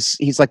literally,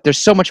 he's like, there's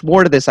so much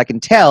more to this. I can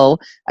tell.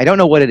 I don't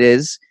know what it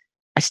is.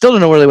 I still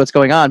don't know really what's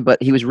going on, but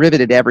he was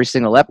riveted every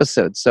single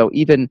episode. So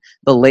even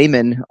the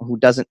layman who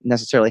doesn't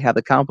necessarily have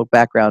the comic book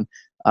background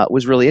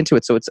was really into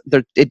it. So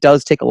it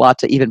does take a lot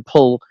to even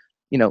pull,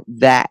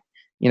 that,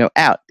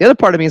 out. The other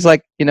part of me is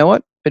like, you know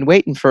what? I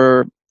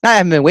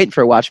haven't been waiting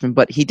for a Watchmen,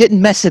 but he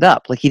didn't mess it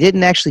up. Like, he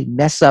didn't actually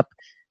mess up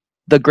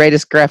the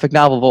greatest graphic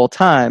novel of all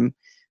time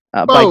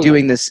by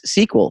doing this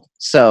sequel.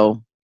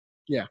 So,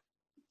 yeah,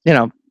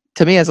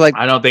 to me, it's like,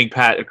 I don't think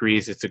Pat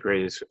agrees it's the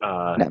greatest.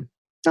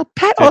 No,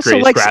 Pat also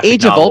likes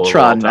Age of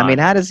Ultron. I mean,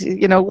 how does where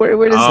does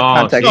the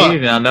context?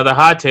 Another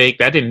hot take.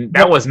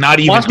 That was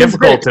not even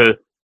difficult to.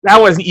 That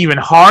wasn't even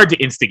hard to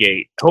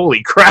instigate.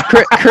 Holy crap!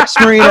 Chris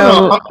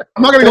Marino.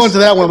 I'm not going to go into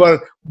that one, but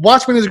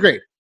Watchmen is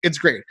great. It's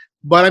great,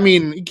 but I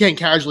mean, you can't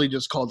casually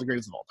just call it the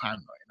greatest of all time.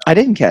 I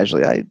didn't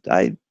casually.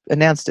 I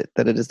announced it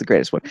that it is the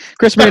greatest one.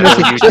 Chris Marino,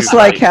 just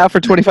like how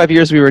for 25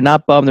 years we were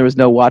not bummed there was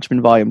no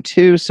Watchmen Volume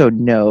 2, so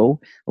no.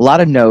 A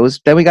lot of no's.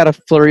 Then we got a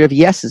flurry of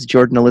yeses.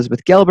 Jordan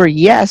Elizabeth Gelber,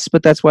 yes,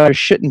 but that's why there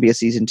shouldn't be a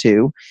season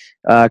 2.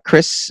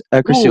 Chris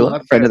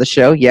Ulla, friend of the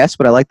show, yes,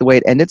 but I like the way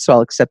it ended, so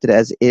I'll accept it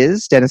as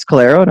is. Dennis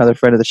Calero, another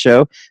friend of the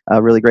show,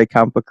 a really great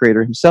comic book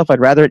creator himself. I'd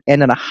rather it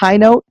end on a high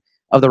note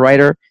of the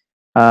writer.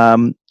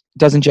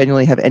 Doesn't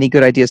genuinely have any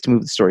good ideas to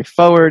move the story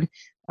forward.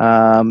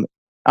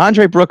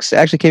 Andre Brooks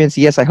actually came in and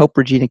said, yes, I hope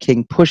Regina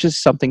King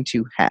pushes something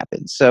to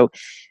happen. So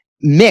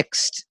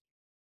mixed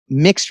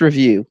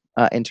review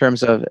in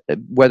terms of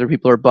whether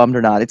people are bummed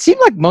or not. It seemed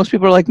like most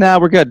people are like, nah,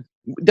 we're good.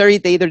 They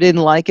either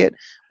didn't like it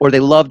or they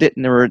loved it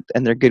and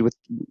they're good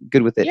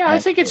with it. Yeah, I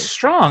think it's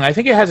strong. I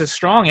think it has a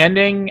strong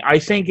ending. I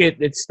think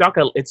it stuck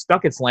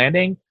its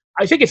landing.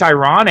 I think it's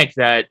ironic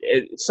that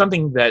it's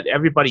something that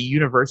everybody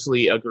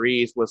universally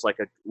agrees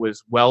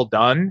was well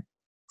done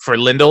for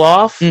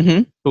Lindelof,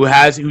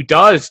 who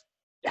does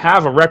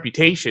have a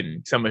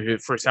reputation.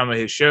 For some of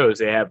his shows,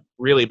 they have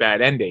really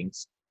bad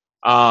endings.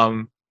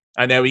 I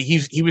know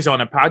he was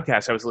on a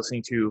podcast I was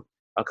listening to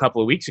a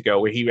couple of weeks ago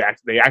where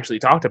they actually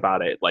talked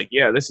about it. Like,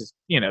 yeah, this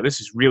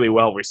is really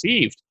well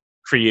received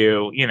for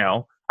you.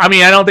 I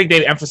mean, I don't think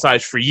they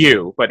emphasized for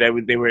you, but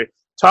they were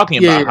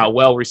talking about how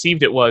well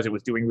received it was. It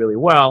was doing really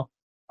well,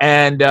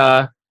 and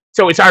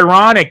so it's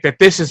ironic that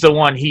this is the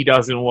one he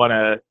doesn't want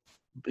to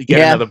get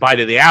another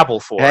bite of the apple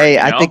for. Hey,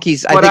 I think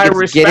it's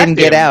get in,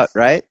 get out,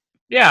 right?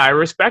 Yeah, I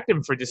respect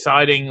him for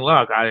deciding.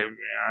 Look, I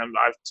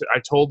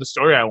told the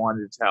story I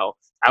wanted to tell.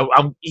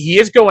 He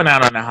is going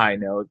out on a high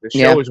note. The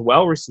show is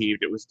well received.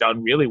 It was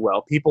done really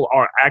well. People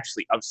are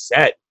actually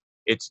upset.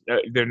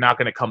 They're not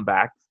going to come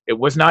back. It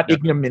was not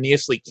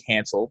ignominiously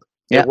canceled.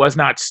 It was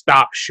not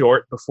stopped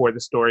short before the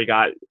story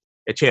got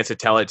a chance to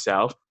tell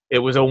itself. It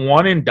was a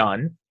one and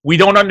done. We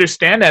don't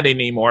understand that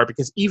anymore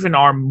because even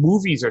our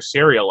movies are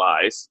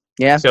serialized.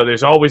 Yeah. So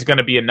there's always going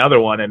to be another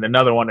one and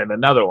another one and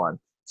another one.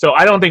 So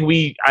I don't think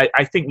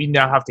I think we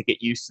now have to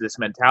get used to this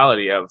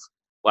mentality of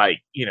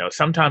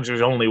sometimes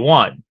there's only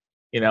one.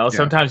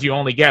 Sometimes you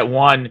only get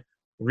one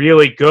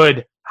really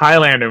good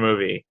Highlander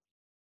movie,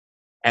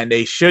 and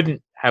they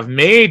shouldn't have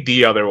made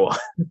the other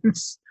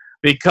ones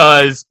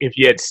because if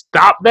you had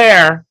stopped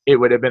there, it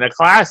would have been a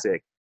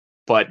classic.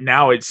 But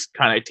now it's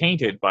kind of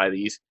tainted by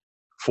these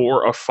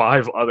 4 or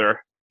 5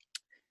 other,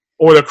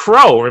 or The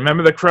Crow.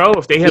 Remember The Crow?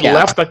 If they had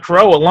left The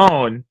Crow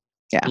alone,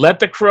 Yeah. Let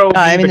the crow be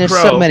I mean, the there's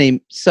crow.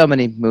 so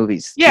many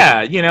movies.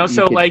 Yeah,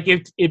 so could- like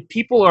if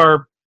people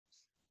are,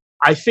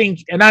 I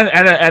think, and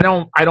I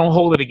don't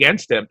hold it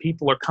against them.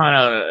 People are kind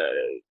of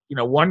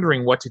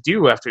wondering what to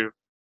do after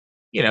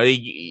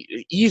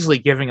easily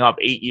giving up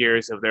 8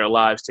 years of their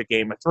lives to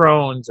Game of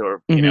Thrones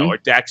or or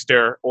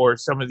Dexter or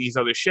some of these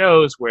other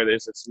shows where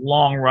there's this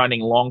long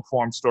running, long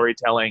form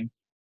storytelling,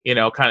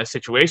 kind of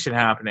situation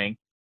happening.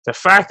 The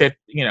fact that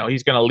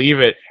he's going to leave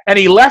it, and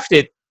he left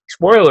it.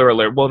 Spoiler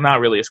alert! Well,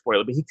 not really a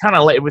spoiler, but he kind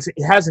of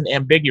it has an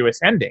ambiguous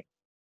ending.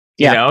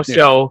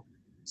 So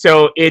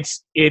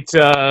it's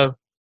an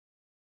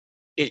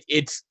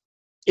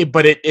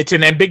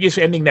ambiguous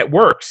ending that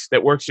works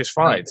just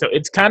fine. So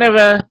it's kind of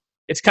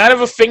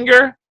a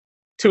finger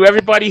to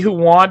everybody who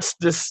wants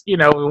this,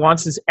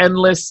 wants this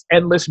endless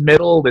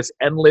middle, this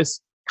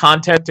endless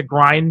content to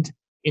grind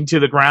into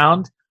the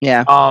ground.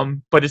 Yeah.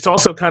 But it's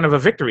also kind of a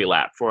victory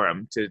lap for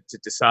him to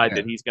decide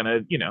that he's gonna,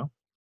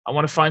 I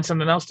want to find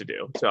something else to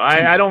do. So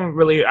I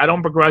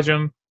don't begrudge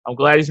him. I'm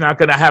glad he's not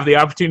gonna have the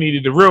opportunity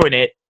to ruin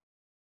it.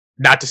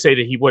 Not to say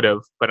that he would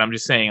have, but I'm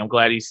just saying I'm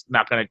glad he's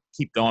not gonna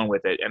keep going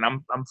with it, and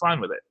I'm fine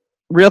with it.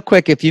 Real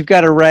quick, if you've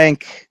got to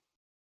rank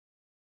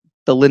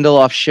the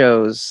Lindelof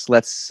shows,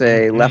 let's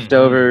say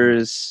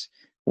Leftovers,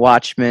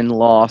 Watchmen,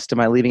 Lost, am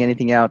I leaving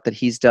anything out that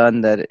he's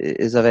done that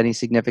is of any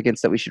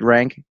significance that we should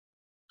rank?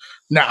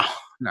 No.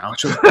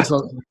 It's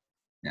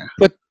yeah.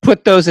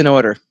 Put those in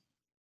order.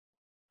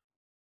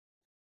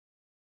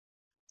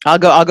 I'll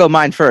go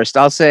mine first.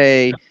 I'll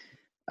say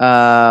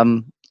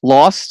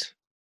Lost,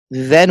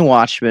 then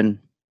Watchmen,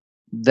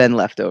 then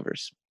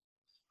Leftovers.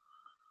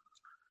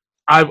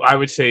 I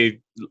would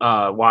say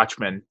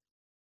Watchmen,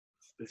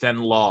 then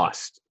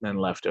Lost, then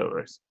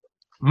Leftovers.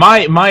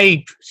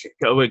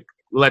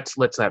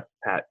 Let's have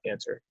Pat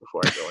answer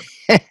before I go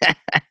in.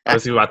 I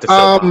was about to say.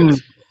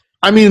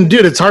 I mean,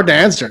 dude, it's hard to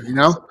answer.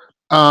 No,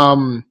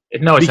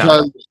 it's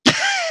because not.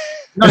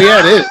 no,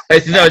 yeah, it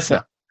is. No, it's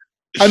not.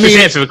 I mean, Just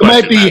answer the it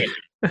might question. be.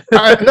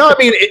 No, I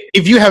mean,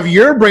 if you have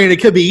your brain,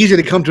 it could be easy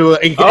to come to a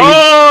if you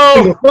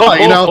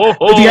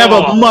have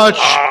a much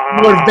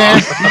more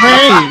advanced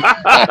brain,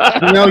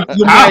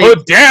 you How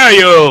might dare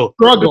you?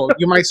 struggle.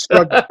 You might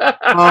struggle.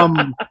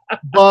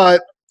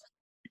 But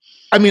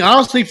I mean,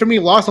 honestly, for me,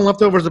 Lost and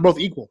Leftovers are both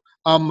equal.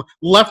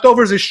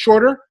 Leftovers is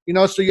shorter,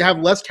 so you have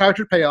less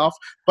character payoff,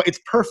 but it's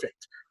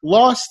perfect.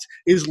 Lost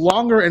is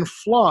longer and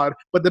flawed,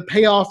 but the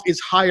payoff is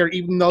higher,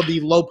 even though the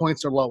low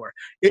points are lower.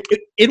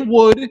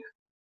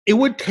 It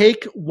would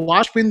take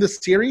Watchmen the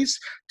series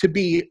to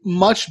be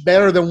much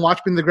better than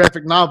Watchmen the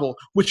graphic novel,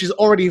 which is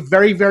already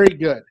very, very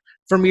good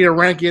for me to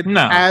rank it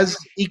as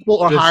equal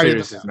or higher.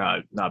 This series is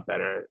not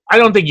better. I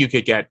don't think you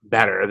could get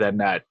better than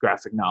that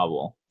graphic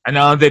novel. I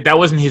know that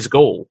wasn't his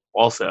goal.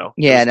 Also,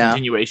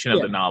 continuation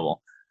of the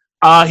novel.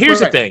 Here's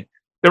the thing: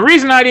 the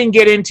reason I didn't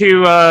get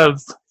into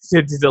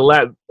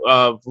the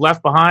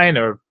Left Behind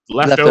or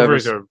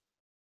Leftovers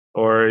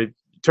or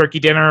Turkey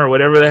Dinner or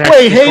whatever the heck.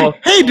 Wait,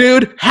 hey,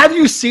 dude, have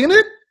you seen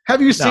it? Have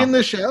you seen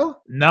this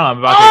show? No, I'm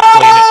about to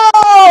explain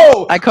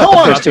it. I caught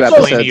the first 2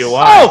 episodes.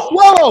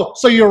 Whoa!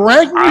 So you're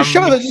ranking a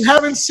show that you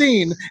haven't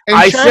seen.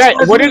 And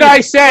what did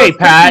I say,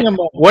 Pat?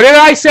 What did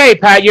I say,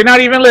 Pat? You're not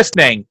even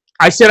listening.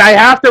 I said I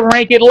have to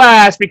rank it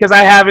last because I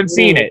haven't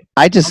seen it.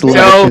 I just love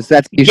it because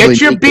that's usually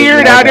get your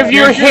beard out of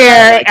your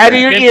hair, out of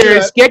your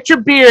ears. Get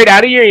your beard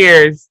out of your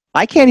ears.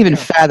 I can't even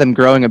fathom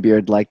growing a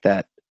beard like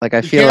that. Like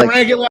I feel you can't like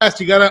rank it last.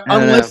 You gotta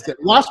unlist it.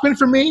 Watchmen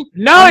for me.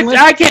 No,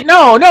 I can't.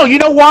 No. You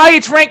know why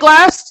it's ranked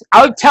last?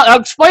 I'll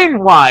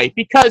explain why.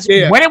 Because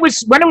when it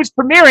was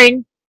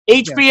premiering,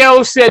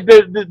 HBO said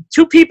the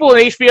 2 people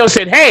at HBO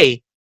said,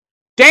 "Hey,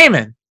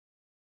 Damon,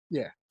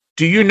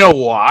 do you know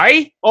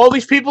why all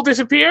these people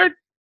disappeared?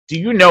 Do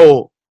you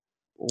know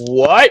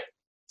what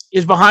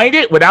is behind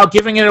it without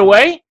giving it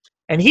away?"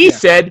 And he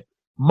said,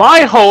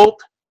 "My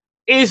hope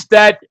is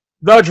that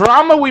the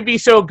drama would be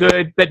so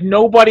good that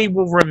nobody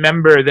will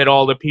remember that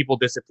all the people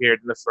disappeared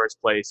in the first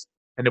place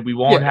and that we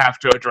won't have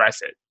to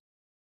address it."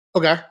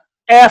 Okay.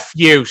 F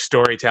you,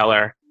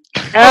 storyteller.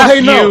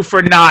 You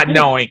for not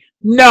knowing.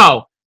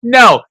 No.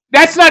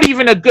 That's not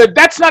even a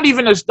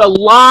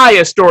lie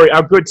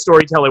a good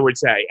storyteller would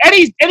say.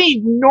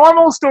 Any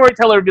normal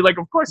storyteller would be like,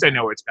 of course I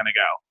know where it's going to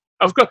go.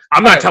 Of course.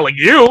 I'm not telling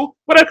you,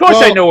 but of course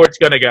I know where it's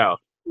going to go.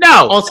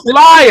 No,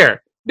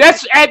 liar.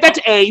 That's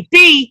A.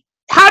 B,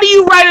 how do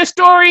you write a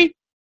story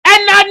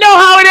and not know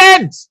how it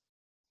ends?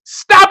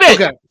 Stop it.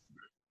 Okay.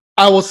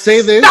 I will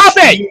say this. Stop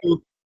it.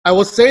 I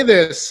will say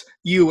this,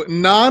 you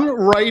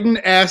non-writing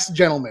ass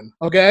gentleman,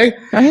 okay?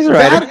 No, he's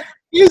right. That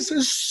is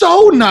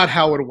so not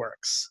how it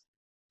works.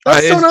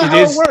 That's so not how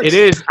it works. It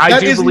is. I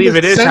do believe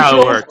it is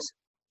how it works.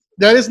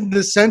 That is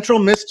the central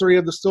mystery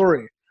of the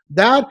story.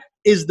 That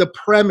is the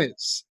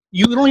premise.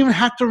 You don't even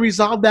have to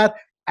resolve that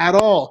at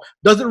all.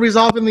 Does it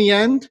resolve in the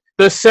end?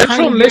 The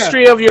central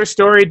mystery of your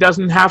story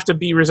doesn't have to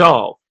be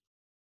resolved.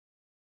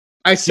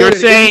 I said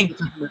you're saying,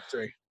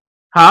 mystery.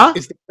 Huh?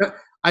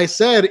 I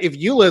said if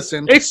you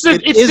listen, it's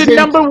the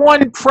number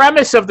one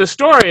premise of the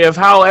story of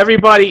how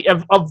everybody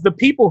of the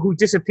people who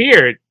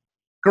disappeared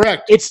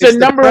Correct. It's the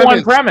number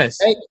one premise.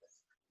 Hey,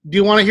 do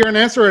you want to hear an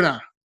answer or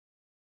not?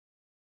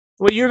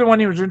 Well, you're the one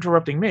who was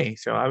interrupting me,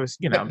 so I was,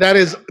 That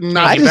is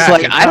not. I just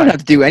I don't have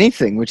to do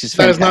anything, which is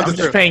fantastic. That is not the I'm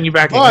truth. just paying you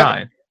back in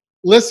kind.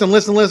 Listen.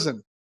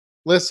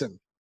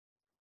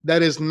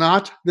 That is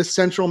not the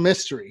central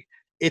mystery.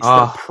 It's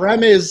the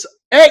premise.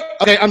 Hey,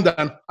 okay, I'm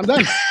done.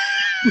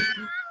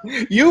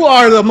 You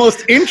are the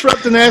most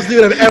interrupting ass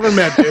dude I've ever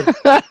met, dude.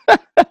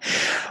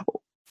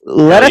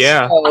 Let us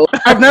know.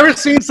 I've never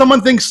seen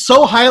someone think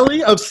so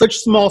highly of such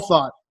small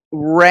thought.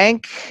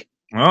 Rank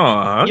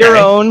okay. your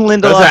own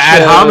Lindelof Those are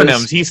ad shows.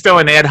 homonems. He's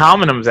throwing ad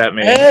homonems at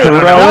me. Hey, I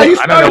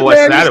don't know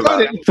what's that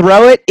about.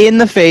 Throw it in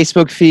the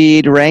Facebook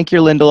feed. Rank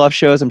your Lindelof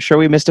shows. I'm sure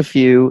we missed a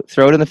few.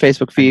 Throw it in the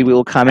Facebook feed. We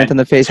will comment on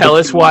the Facebook Tell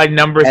us feed why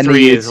number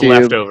 3 is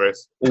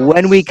leftovers.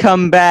 When we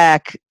come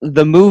back,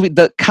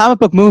 the comic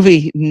book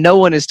movie no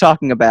one is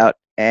talking about,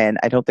 and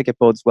I don't think it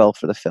bodes well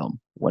for the film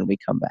when we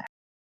come back.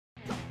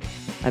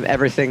 I'm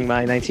everything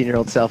my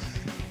 19-year-old self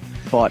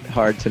fought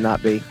hard to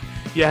not be.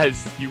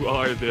 Yes, you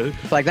are the...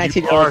 Like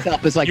 19-year-old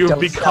self is like, you've don't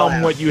become sell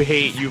out. what you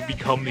hate. You've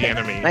become the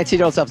enemy.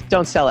 19-year-old self,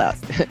 don't sell out.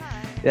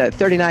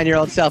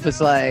 39-year-old self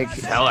is like...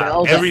 Sell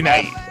out every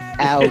night.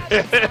 Out.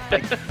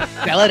 Like,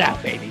 sell it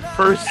out, baby.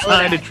 First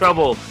sign of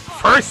trouble.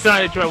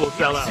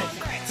 Sell out.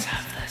 Secrets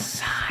of the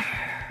Sire.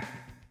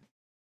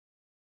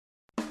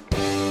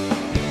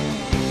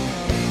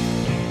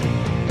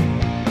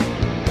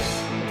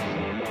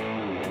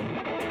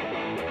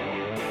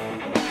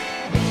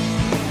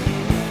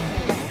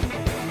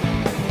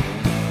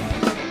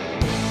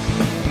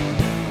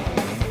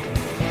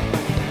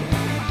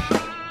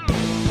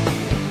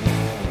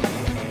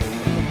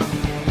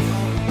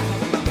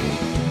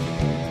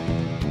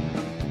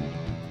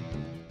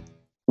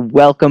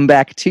 Welcome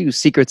back to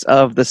Secrets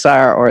of the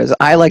Sire, or as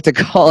I like to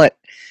call it,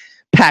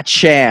 Pat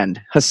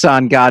Shand,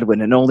 Hassan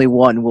Godwin, and only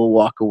one will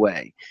walk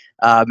away.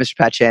 Mr.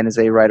 Pat Shand is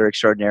a writer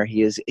extraordinaire.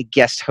 He is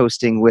guest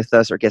hosting with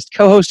us, or guest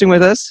co-hosting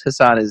with us.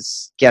 Hassan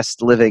is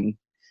guest living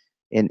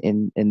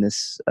in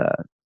this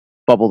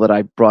bubble that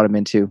I brought him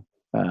into.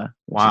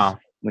 Wow.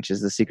 Which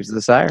is the Secrets of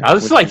the Sire. I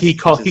was like, he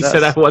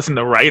said I wasn't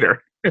a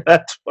writer.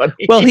 That's funny.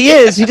 Well, he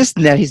is.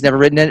 He's never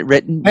written.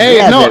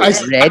 Hey, no, I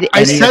said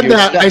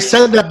that. I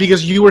said that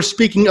because you were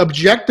speaking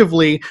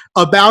objectively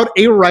about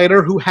a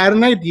writer who had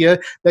an idea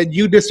that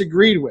you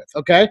disagreed with.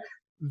 Okay,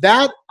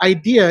 that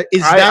idea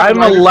is that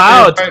I'm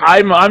allowed.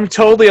 I'm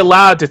totally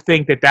allowed to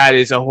think that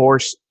is a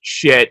horse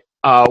shit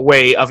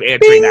way of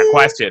answering that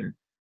question.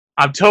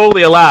 I'm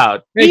totally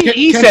allowed. Hey,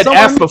 he said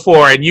F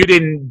before, and you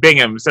didn't bing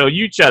him, so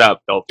you shut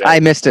up, Dolphin. I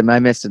missed him.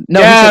 No,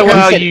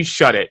 yeah, you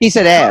shut it. He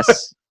said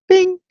ass.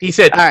 Bing. He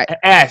said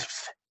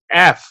F.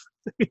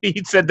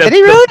 He said that. Did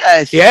he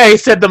really? Yeah, he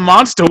said the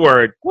monster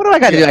word. What do I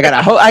got to do? I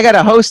got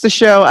to host the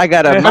show. I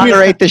got to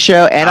moderate the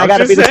show, and I got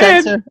to be the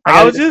censor.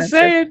 I was just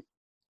saying.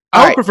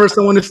 I would prefer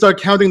someone to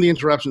start counting the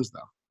interruptions, though.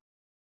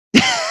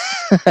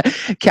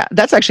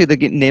 That's actually the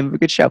name of a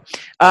good show.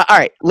 All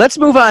right, let's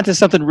move on to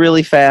something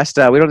really fast.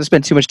 We don't have to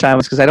spend too much time on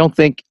this because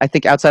I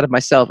think outside of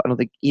myself, I don't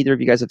think either of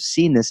you guys have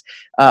seen this.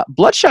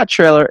 Bloodshot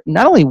trailer,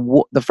 not only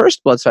the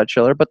first Bloodshot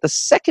trailer, but the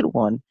second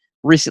one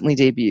recently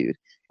debuted.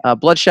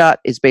 Bloodshot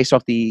is based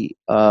off the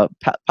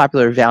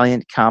popular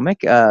Valiant comic.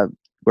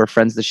 We're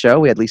friends of the show.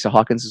 We had Lisa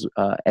Hawkins,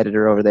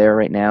 editor over there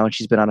right now, and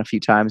she's been on a few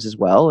times as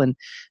well. And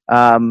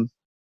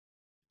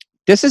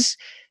this is,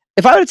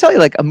 if I were to tell you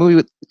like a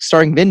movie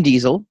starring Vin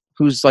Diesel,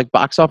 who's like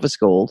box office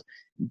gold,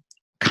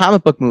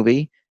 comic book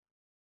movie,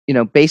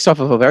 based off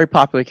of a very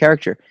popular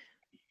character.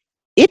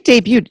 It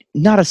debuted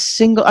not a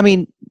single. I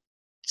mean,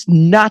 it's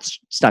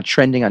not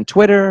trending on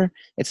Twitter.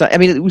 It's not. I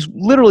mean, it was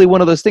literally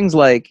one of those things.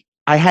 Like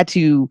I had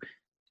to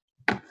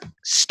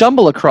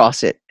stumble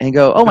across it and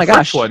go, "Oh my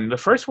gosh!" The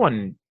first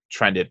one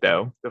trended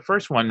though. The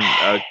first one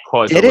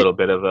caused a little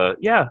bit of a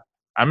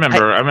I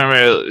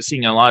remember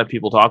seeing a lot of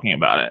people talking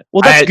about it.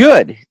 Well, that's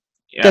good.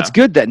 Yeah. That's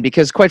good then,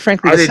 because quite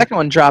frankly, the second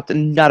one dropped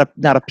and not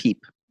a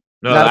peep.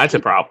 No, that's a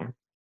problem.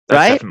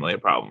 That's definitely a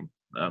problem.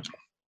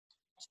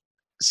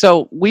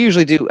 So we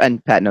usually do,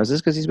 and Pat knows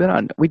this because he's been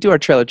on. We do our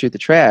trailer Truth or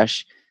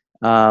Trash.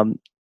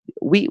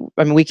 We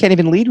can't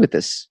even lead with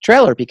this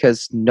trailer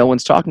because no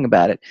one's talking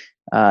about it.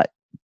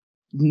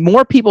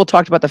 More people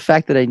talked about the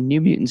fact that a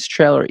New Mutants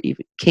trailer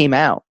even came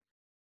out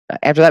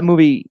after that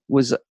movie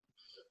was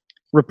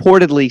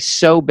reportedly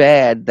so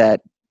bad that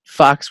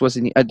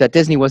that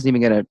Disney wasn't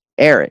even going to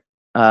air it.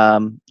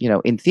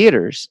 In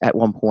theaters at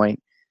one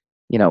point,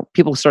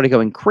 people started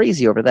going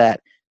crazy over that.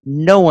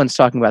 No one's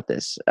talking about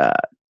this.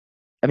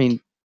 I mean,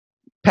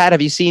 Pat,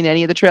 have you seen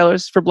any of the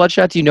trailers for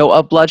Bloodshot? Do you know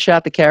of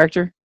Bloodshot, the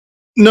character?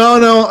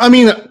 No. I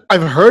mean,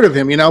 I've heard of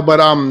him, but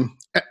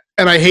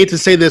and I hate to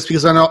say this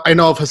because I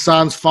know of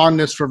Hassan's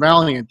fondness for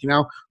Valiant,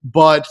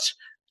 but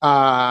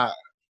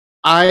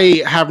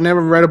I have never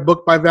read a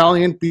book by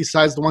Valiant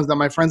besides the ones that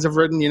my friends have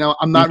written.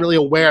 I'm not really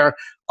aware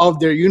of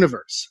their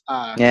universe.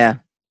 Yeah.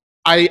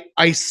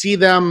 I see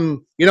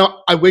them, you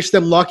know, I wish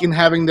them luck in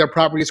having their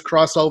properties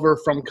cross over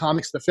from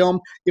comics to film.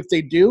 If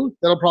they do,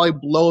 that'll probably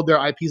blow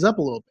their IPs up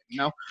a little bit, you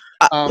know?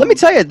 Let me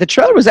tell you, the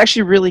trailer was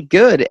actually really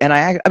good, and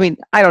I mean,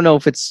 I don't know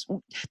if it's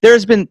there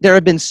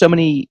have been so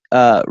many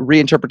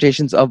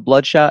reinterpretations of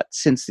Bloodshot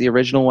since the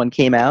original one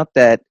came out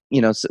that,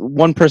 you know,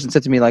 one person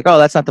said to me like, "Oh,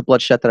 that's not the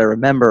Bloodshot that I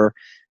remember,"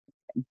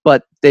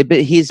 but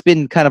he's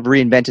been kind of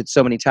reinvented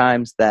so many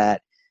times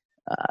that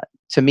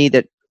to me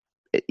that,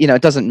 you know,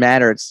 it doesn't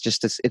matter. It's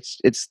just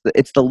it's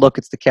the look,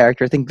 it's the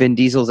character. I think Vin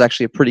Diesel is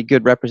actually a pretty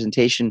good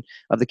representation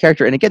of the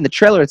character. And again, the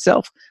trailer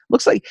itself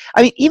looks like,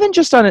 I mean, even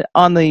just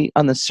on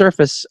the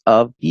surface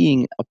of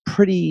being a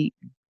pretty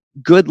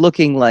good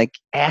looking, like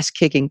ass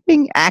kicking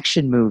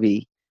action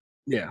movie.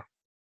 Yeah,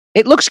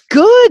 it looks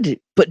good,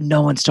 but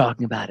no one's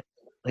talking about it.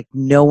 Like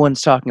no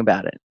one's talking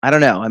about it. I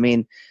don't know. I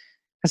mean,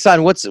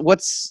 Hassan, what's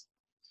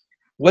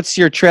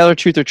your trailer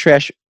truth or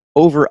trash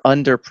over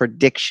under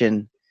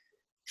prediction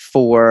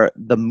for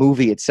the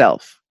movie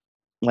itself?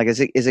 Like,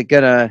 is it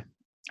gonna,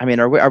 I mean,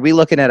 are we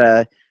looking at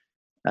a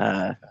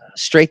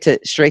straight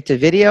to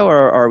video,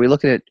 or are we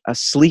looking at a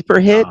sleeper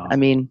hit? I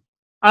mean,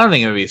 I don't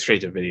think it'll be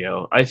straight to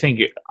video. I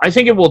think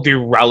it will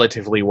do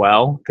relatively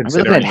well. Are we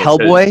looking at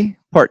Hellboy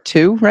Part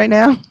 2 right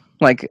now?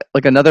 Like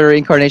another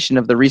incarnation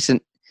of the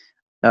recent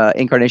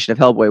incarnation of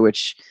Hellboy,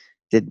 which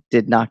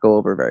did not go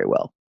over very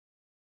well.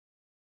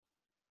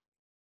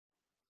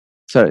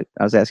 So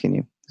I was asking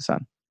you,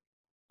 Hassan.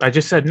 I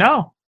just said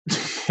no.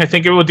 I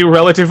think it will do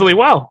relatively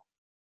well.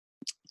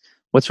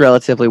 What's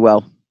relatively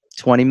well?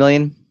 20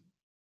 million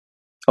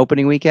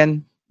opening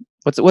weekend?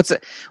 What's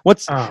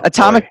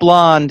Atomic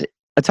Blonde?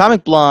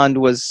 Atomic Blonde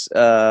was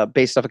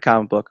based off a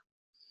comic book,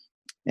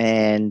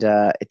 and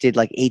it did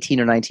like 18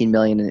 or 19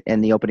 million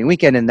in the opening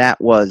weekend, and that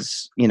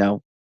was, you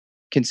know,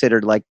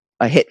 considered like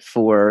a hit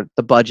for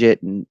the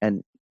budget and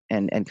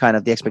kind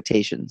of the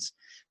expectations.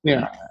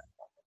 Yeah.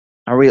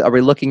 Are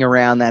we looking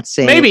around that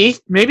same?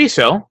 Maybe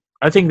so.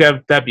 I think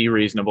that'd be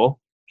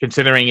reasonable,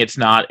 considering it's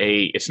not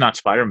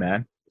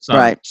Spider-Man. It's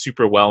not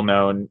super well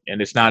known,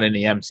 and it's not in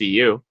the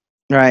MCU.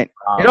 Right.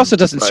 It also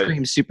doesn't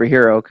scream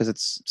superhero because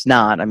it's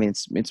not. I mean,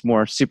 it's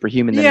more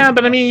superhuman. Yeah,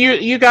 but I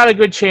mean, you got a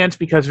good chance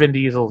because Vin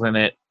Diesel's in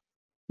it,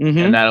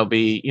 and that'll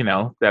be, you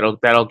know,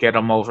 that'll get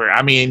him over.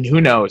 I mean,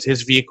 who knows?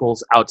 His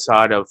vehicles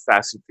outside of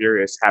Fast and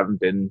Furious haven't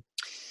been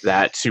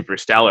that super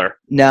stellar.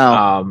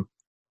 No.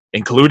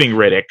 Including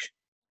Riddick.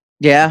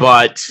 Yeah.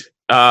 But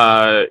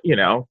you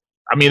know,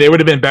 I mean, they would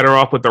have been better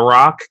off with The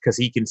Rock because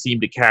he can seem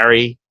to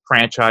carry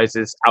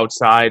franchises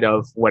outside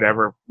of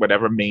whatever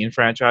main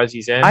franchise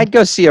he's in. I'd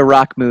go see a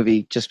Rock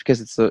movie just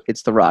because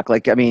it's the Rock.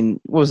 Like, I mean,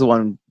 what was the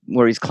one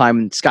where he's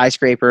climbing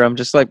skyscraper? I'm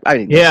just like, I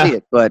didn't go see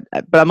it, but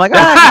I'm like,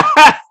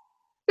 I'm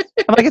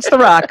like, it's the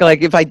Rock.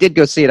 Like, if I did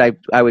go see it,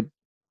 I would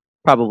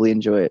probably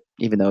enjoy it,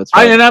 even though it's.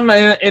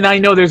 And I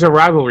know there's a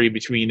rivalry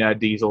between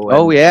Diesel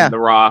and The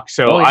Rock,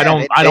 so I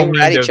don't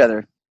mean each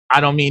other. I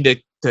don't mean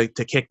to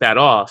kick that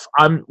off.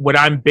 What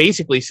I'm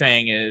basically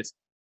saying is,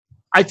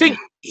 I think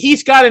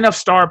he's got enough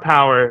star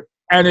power,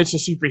 and it's a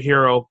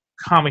superhero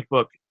comic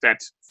book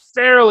that's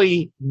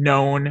fairly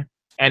known,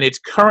 and it's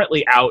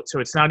currently out, so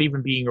it's not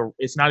even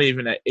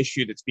an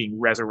issue that's being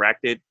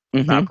resurrected.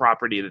 It's not a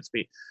property that's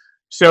being.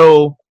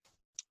 So,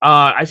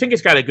 I think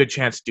it's got a good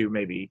chance to do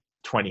maybe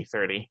 20,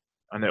 30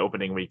 on the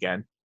opening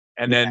weekend,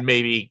 and then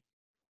maybe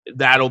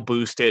that'll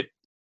boost it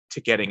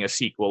to getting a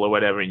sequel or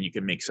whatever, and you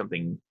can make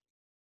something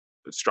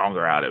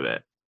stronger out of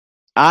it.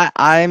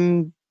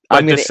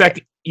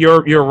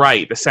 You're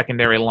right. The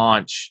secondary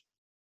launch,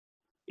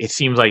 it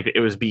seems like it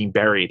was being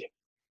buried.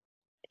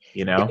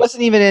 You know, it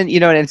wasn't even in. You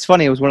know, and it's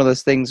funny. It was one of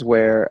those things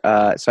where.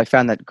 So I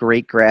found that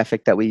great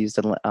graphic that we used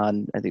on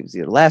I think it was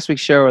either last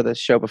week's show or the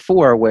show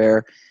before,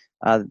 where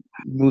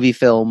Movie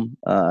Film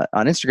on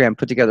Instagram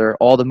put together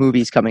all the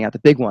movies coming out, the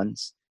big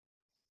ones,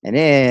 and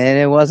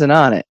it wasn't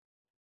on it.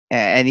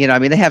 And you know, I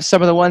mean, they have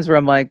some of the ones where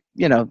I'm like,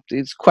 you know,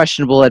 it's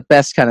questionable at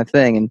best kind of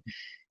thing. And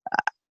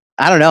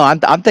I don't know.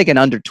 I'm thinking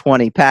under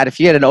 20. Pat, if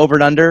you had an over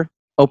and under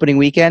opening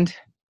weekend.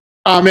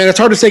 Man, it's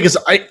hard to say because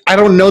I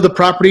don't know the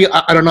property.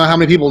 I don't know how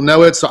many people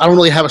know it, so I don't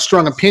really have a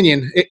strong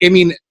opinion. I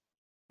mean,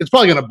 it's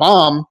probably going to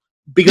bomb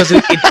because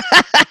it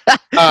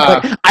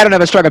I don't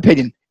have a strong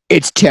opinion.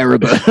 It's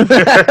terrible.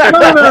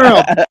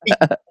 No.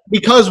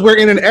 Because we're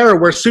in an era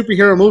where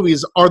superhero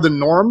movies are the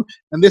norm,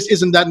 and this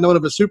isn't that known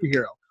of a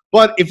superhero.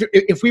 But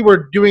if we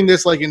were doing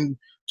this like in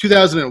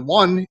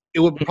 2001, it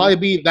would probably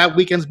be that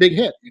weekend's big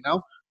hit, you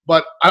know?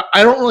 But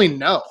I don't really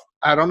know.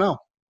 I don't know.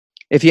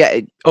 If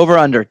you over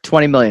under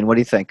 20 million, what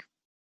do you think?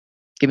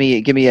 Give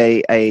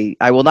me a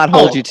I will not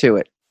hold you to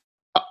it.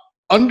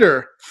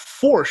 Under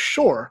for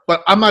sure,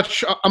 but I'm not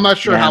sure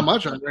how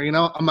much under, you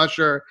know? I'm not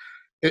sure.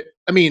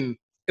 I mean,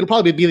 it'll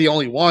probably be the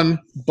only one,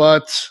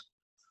 but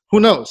who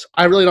knows?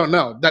 I really don't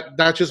know.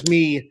 That's just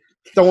me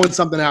throwing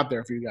something out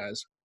there for you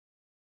guys.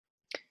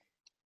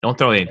 Don't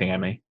throw anything at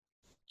me.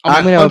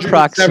 I'm going to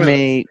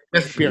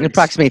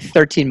approximate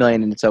 13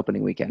 million in its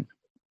opening weekend.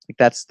 Like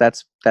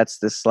that's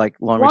this like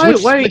long.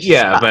 Why?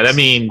 Yeah, but I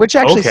mean, which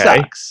actually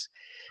sucks.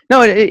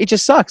 No, it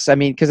just sucks. I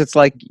mean, because it's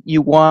like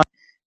you want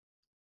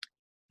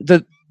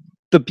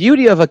the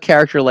beauty of a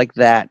character like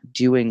that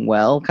doing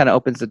well kind of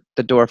opens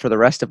the door for the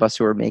rest of us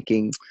who are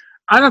making.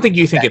 I don't think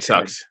you think it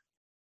Batman. sucks.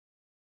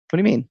 What do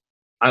you mean?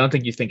 I don't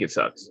think you think it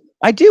sucks.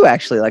 I do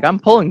actually. Like I'm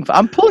pulling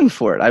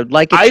for it. I'd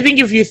like it. I think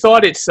if you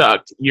thought it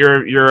sucked,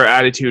 your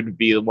attitude would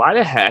be, why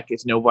the heck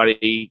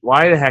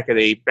are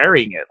they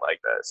burying it like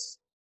this?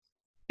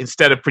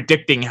 Instead of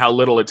predicting how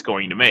little it's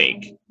going to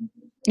make.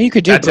 You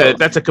could do both.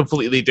 That's a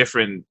completely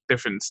different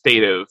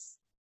state of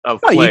No,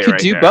 play. you could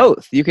right do there.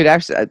 both. You could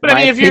actually. But I my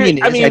mean, if you're-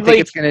 opinion is, I mean, I think like-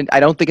 it's gonna. I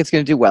don't think it's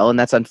gonna do well, and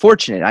that's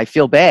unfortunate. I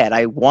feel bad.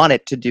 I want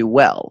it to do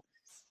well.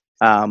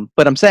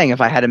 But I'm saying if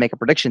I had to make a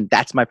prediction,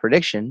 that's my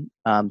prediction.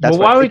 That's Well, what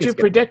why I would think you it's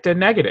gonna- predict a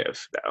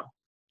negative though?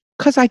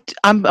 Because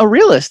I'm a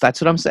realist. That's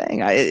what I'm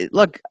saying.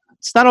 Look,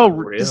 it's not all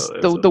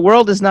the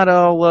world is not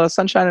all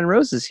sunshine and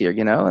roses here.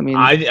 You know, I mean,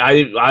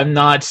 I'm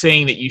not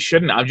saying that you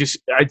shouldn't. I just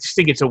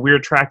think it's a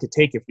weird track to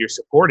take if you're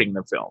supporting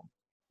the film.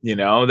 You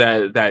know,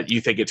 that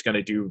you think it's going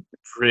to do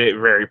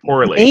very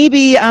poorly.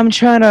 maybe I'm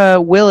trying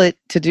to will it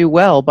to do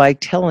well by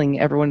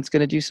telling everyone it's going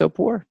to do so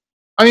poor.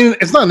 I mean,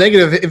 it's not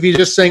negative if he's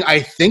just saying, I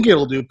think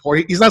it'll do poor.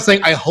 He's not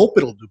saying, I hope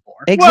it'll do poor.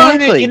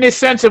 Exactly. Well, in the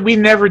sense that we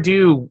never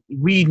do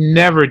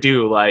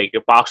like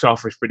box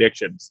office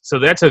predictions. So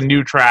that's a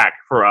new track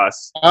for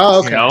us. Oh,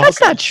 okay. You know?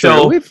 That's not true.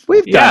 So, we've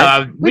done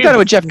yeah, it. We've done it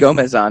with Jeff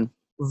Gomez on.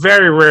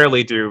 Very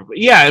rarely do.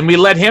 Yeah, and we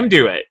let him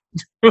do it.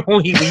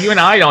 You and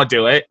I don't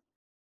do it.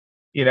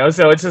 You know,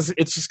 so it's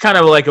just kind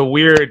of like a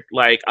weird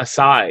like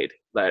aside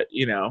that,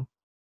 you know.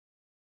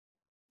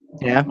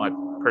 Yeah. My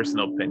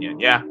personal opinion.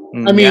 Yeah.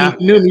 I mean, Yeah.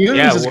 New Mutants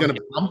Yeah, is well- going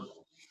to come.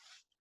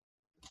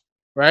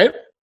 Right?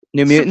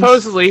 New Mutants.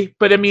 Supposedly,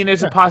 but I mean,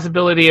 there's a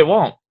possibility it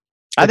won't.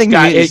 I think New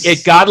Mutants-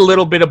 it got a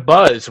little bit of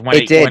buzz when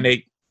It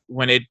did.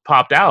 when it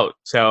popped out.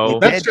 So,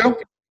 That's true.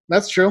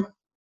 That's true.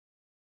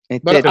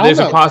 It But did. so there's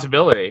I'll a know.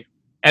 possibility.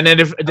 And then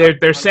if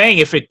they're saying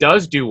if it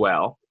does do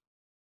well,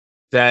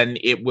 then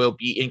it will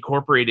be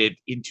incorporated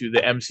into the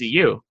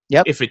MCU.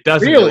 Yep. If it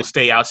doesn't, Really? it'll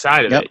stay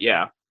outside of Yep. it.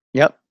 Yeah.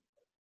 Yep.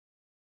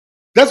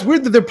 That's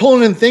weird that they're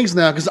pulling in things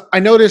now because I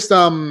noticed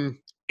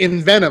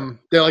in Venom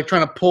they're like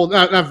trying to pull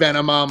not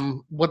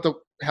Venom what the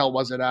hell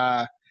was it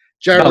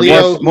Jared Oh,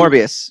 Leto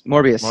Morbius.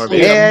 Morbius.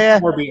 Yeah.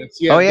 Morbius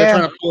yeah Oh, they're yeah.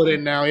 trying to pull it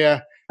in now Oh,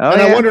 and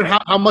yeah. I wondered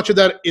how much of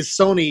that is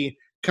Sony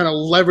kind of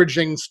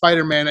leveraging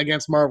Spider-Man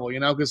against Marvel, you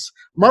know, because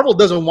Marvel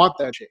doesn't want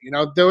that shit, you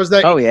know. There was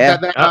that. Oh, yeah.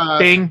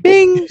 Bing.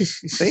 Bing.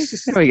 See?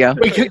 There we go.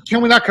 Wait,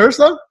 can we not curse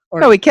though? Or-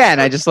 No, we can.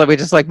 We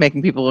just like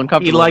making people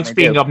uncomfortable. He likes when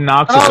they being do.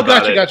 obnoxious. Oh,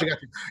 about gotcha. it.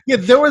 Yeah,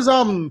 there was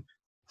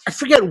I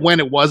forget when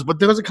it was, but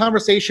there was a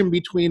conversation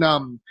between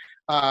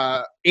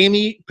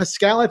Amy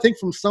Pascal, I think,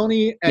 from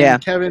Sony, and Yeah.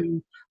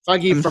 Kevin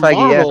Feige Kevin from Feige,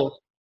 yeah. Marvel.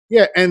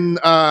 Yeah,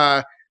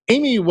 and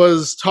Amy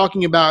was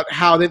talking about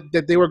how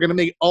that they were going to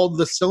make all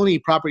the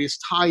Sony properties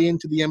tie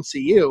into the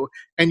MCU,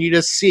 and you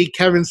just see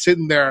Kevin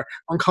sitting there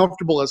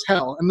uncomfortable as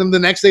hell. And then the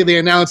next day they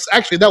announced,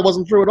 actually, that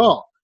wasn't true at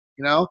all.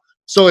 You know,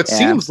 so it Yeah.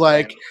 seems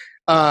like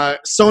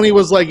Sony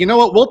was like, you know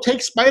what, we'll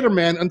take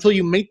Spider-Man until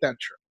you make that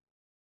true.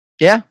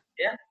 Yeah.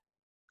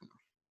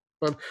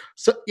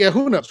 So yeah,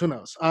 who knows?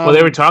 Well,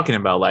 they were talking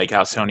about like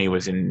how Sony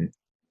was in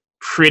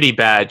pretty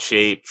bad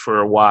shape for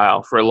a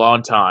while, for a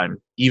long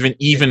time,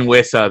 even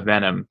with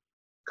Venom,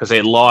 because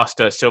they lost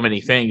so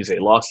many things. They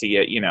lost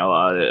they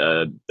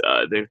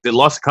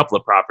lost a couple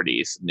of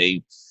properties. And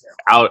they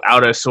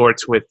out of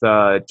sorts with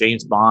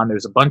James Bond.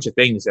 There's a bunch of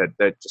things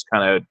that just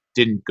kind of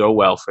didn't go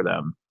well for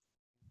them.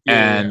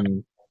 Yeah.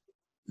 And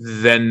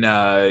then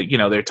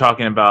they're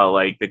talking about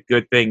like the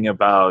good thing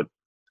about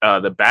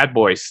the Bad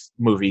Boys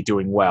movie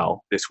doing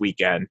well this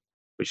weekend,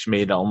 which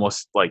made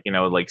almost like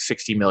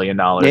 $60 million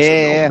over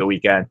the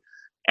weekend,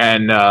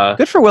 and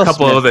Good for Will a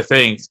couple Smith. of other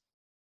things.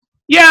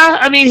 Yeah,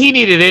 I mean, he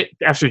needed it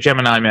after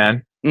Gemini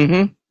Man.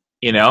 Mm-hmm.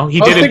 You know, he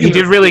I was did thinking he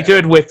did of- really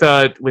good with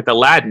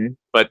Aladdin,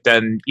 but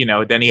then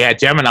he had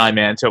Gemini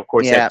Man, so of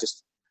course Yeah.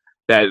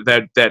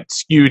 that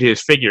skewed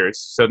his figures.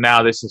 So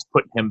now this is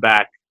putting him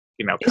back.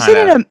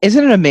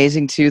 Isn't it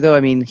amazing too, though?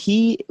 I mean,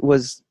 he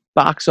was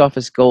box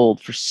office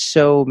gold for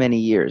so many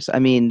years. I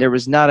mean, there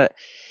was not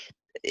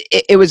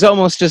it was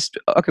almost just,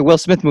 okay, Will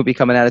Smith movie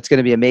coming out, it's going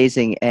to be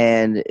amazing,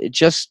 and it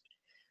just,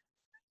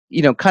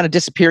 kind of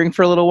disappearing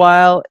for a little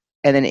while,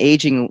 and then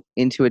aging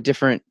into a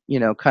different,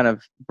 kind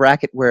of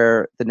bracket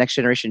where the next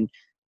generation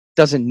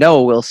doesn't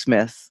know Will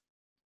Smith.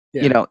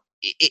 Yeah.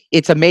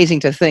 It's amazing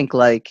to think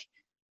like,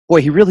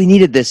 boy, he really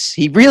needed this.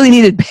 He really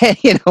needed,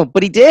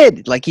 but he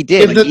did. Like he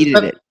did. Like, he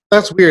needed it.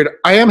 That's weird.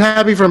 I am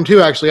happy for him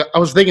too. Actually, I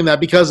was thinking that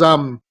because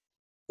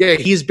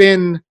he's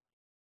been.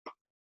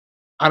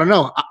 I don't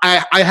know.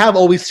 I have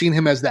always seen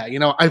him as that.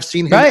 I've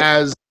seen him Right.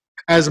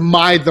 as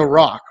The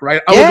Rock,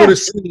 right? I would go to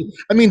see.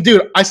 I mean,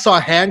 dude, I saw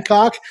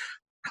Hancock.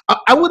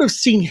 I would have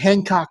seen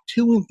Hancock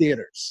 2 in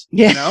theaters.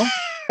 Yeah. You know?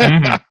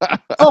 Mhm.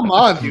 Come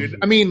on, dude.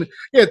 I mean,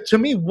 yeah. To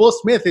me, Will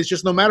Smith is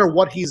just no matter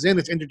what he's in,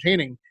 it's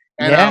entertaining.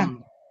 And Yeah.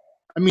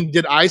 I mean,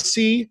 did I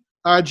see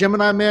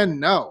Gemini Man?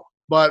 No.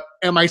 But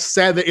am I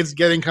sad that it's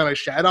getting kind of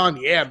shat on?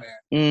 Yeah,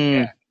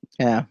 man.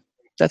 Yeah.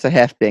 That's a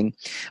half bing.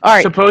 All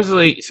right.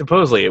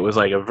 Supposedly, it was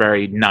like a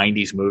very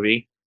 '90s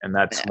movie, and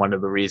that's one of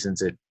the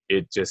reasons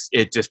it just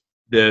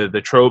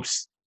the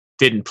tropes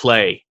didn't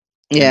play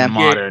in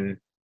modern,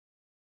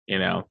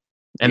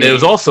 And it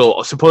was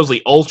also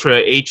supposedly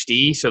Ultra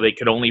HD, so they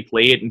could only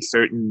play it in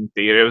certain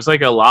theaters. It was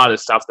like a lot of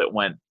stuff that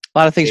went. A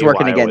lot of things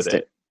working against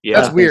it.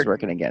 Yeah, that's weird.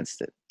 Working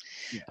against it.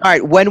 Yeah. All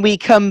right. When we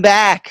come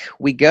back,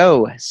 we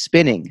go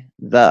spinning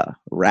the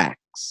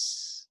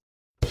racks.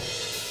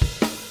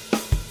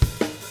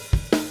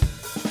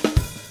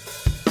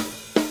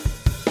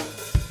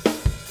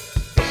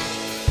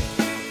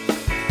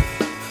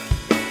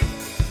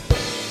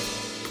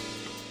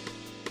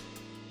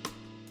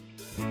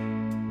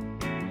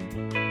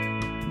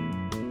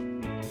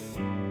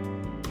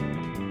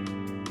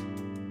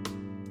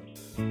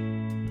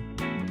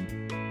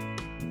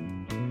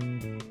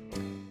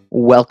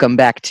 Welcome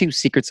back to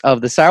Secrets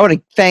of the Sire. I want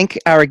to thank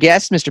our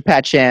guest, Mr.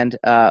 Pat Shand,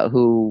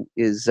 who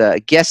is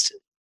guest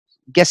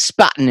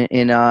spotting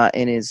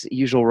in his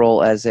usual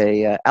role as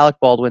a Alec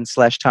Baldwin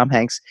 / Tom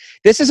Hanks.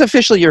 This is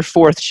officially your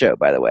 4th show,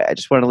 by the way. I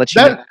just wanted to let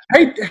you know.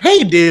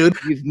 Hey, dude.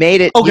 You've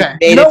made it. Okay.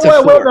 You've made it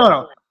to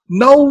 4.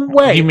 No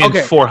way. You mean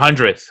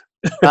 400th.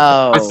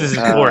 Oh. This is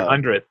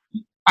 400th.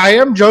 I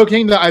am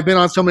joking that I've been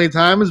on so many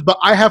times, but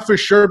I have for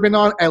sure been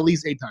on at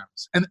least 8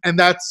 times. And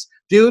that's...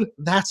 Dude,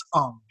 that's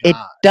God. It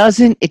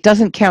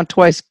doesn't count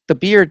twice. The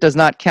beard does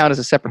not count as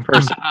a separate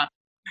person.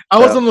 I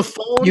was on the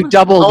phone. You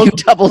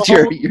doubled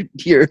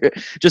your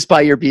just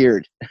by your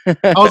beard.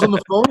 I was on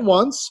the phone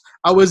once.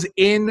 I was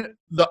in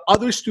the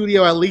other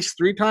studio at least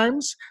 3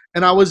 times,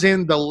 and I was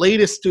in the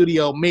latest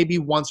studio maybe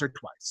once or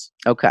twice.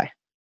 Okay.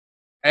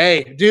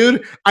 Hey,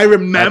 dude, I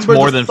remember. That's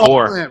more than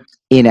 4.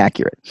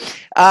 Inaccurate.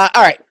 All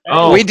right.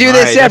 Oh, we do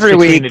this every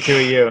week. The 2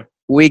 of you.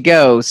 We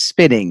go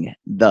spinning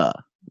the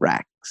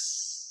racks.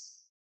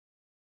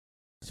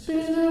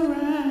 Spin the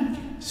rack,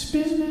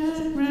 spin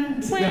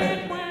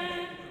that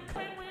rack.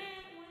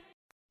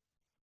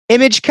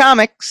 Image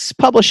Comics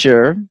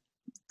publisher.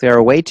 There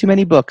are way too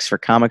many books for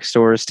comic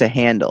stores to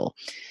handle.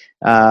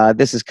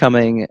 This is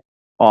coming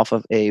off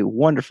of a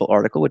wonderful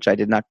article, which I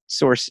did not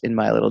source in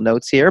my little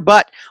notes here.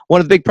 But one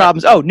of the big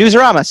problems. Oh,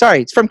 Newsarama.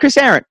 Sorry, it's from Chris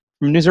Arent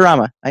from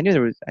Newsarama. I knew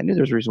there was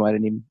a reason why I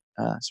didn't even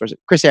source it.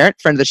 Chris Arent,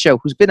 friend of the show,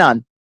 who's been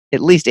on at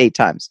least 8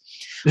 times.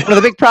 One of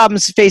the big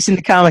problems facing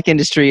the comic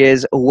industry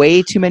is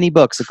way too many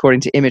books,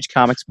 according to Image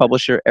Comics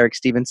publisher Eric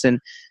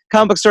Stevenson.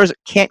 Comic book stores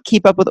can't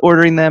keep up with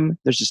ordering them.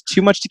 There's just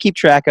too much to keep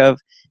track of.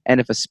 And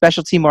if a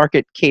specialty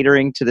market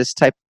catering to this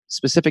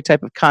specific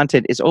type of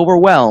content is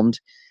overwhelmed,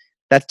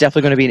 that's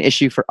definitely going to be an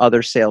issue for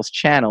other sales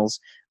channels.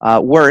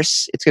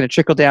 Worse, it's going to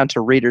trickle down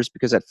to readers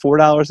because at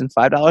 $4 and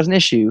 $5 an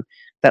issue,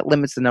 that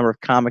limits the number of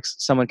comics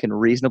someone can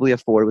reasonably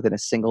afford within a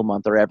single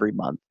month or every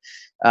month.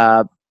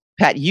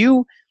 Pat,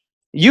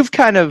 you've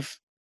kind of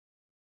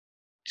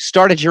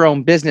started your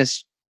own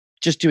business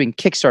just doing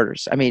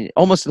Kickstarters. I mean,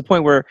 almost to the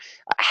point where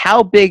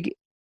how big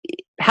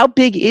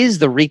is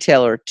the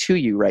retailer to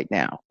you right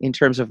now in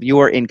terms of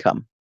your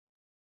income?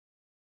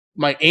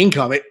 My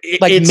income,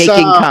 it's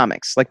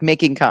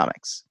making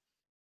comics.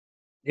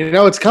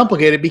 It's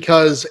complicated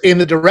because in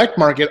the direct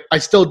market, I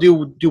still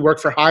do work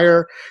for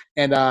hire,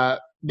 and that's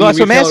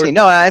what I'm asking.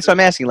 No, that's what I'm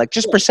asking. Like,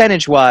 just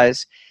percentage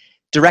wise,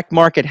 direct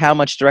market. How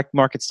much direct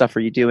market stuff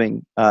are you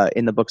doing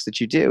in the books that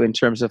you do? In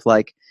terms of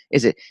like,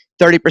 is it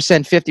 30%,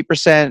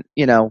 50%?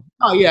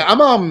 Oh yeah,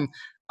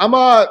 I'm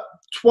a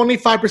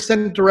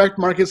 25% direct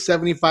market,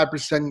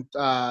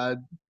 75%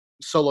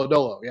 solo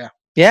dolo. Yeah.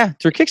 Yeah,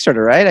 through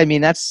Kickstarter, right? I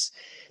mean, that's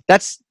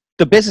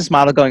the business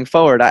model going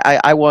forward.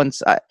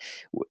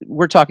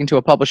 We're talking to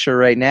a publisher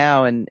right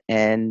now, and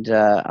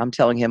I'm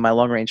telling him my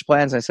long range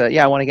plans. I said,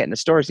 yeah, I want to get into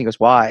stores. And he goes,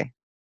 why?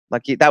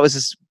 Like, that was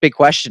his big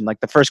question. Like,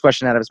 the first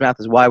question out of his mouth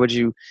is, why would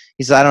you?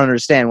 He said, I don't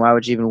understand. Why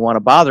would you even want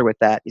to bother with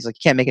that? He's like,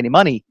 you can't make any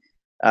money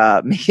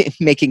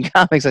making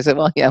comics. I said,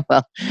 well, yeah,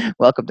 well,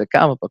 welcome to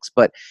comic books.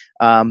 But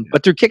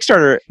through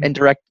Kickstarter and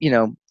direct,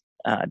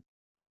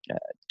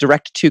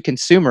 direct to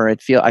consumer, I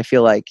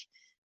feel like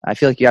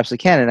you absolutely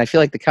can. And I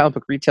feel like the comic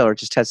book retailer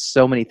just has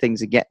so many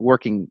things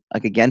working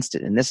like against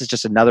it. And this is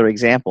just another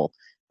example.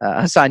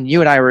 Hassan,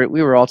 you and I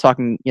were all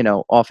talking,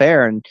 off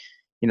air, and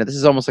this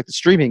is almost like the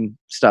streaming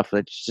stuff.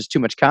 It's just too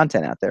much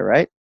content out there,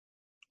 right?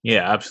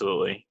 Yeah,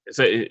 absolutely.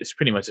 It's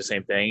pretty much the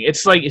same thing.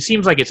 It's like, it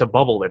seems like it's a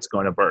bubble that's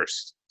going to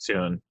burst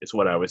soon, is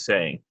what I was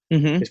saying.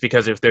 Mm-hmm. It's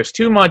because if there's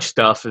too much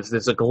stuff, if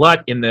there's a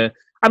glut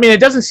it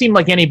doesn't seem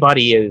like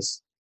anybody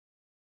is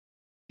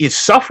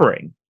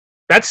suffering.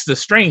 That's the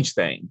strange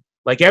thing.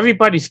 Like,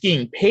 everybody's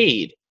getting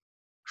paid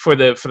for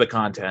the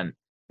content.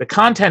 The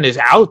content is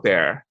out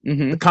there.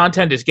 Mm-hmm. The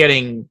content is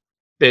getting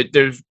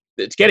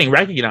it's getting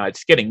recognized,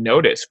 it's getting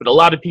noticed, but a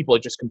lot of people are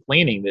just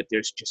complaining that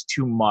there's just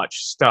too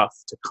much stuff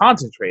to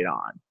concentrate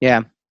on.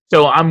 Yeah.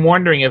 So I'm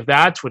wondering if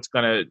that's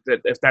gonna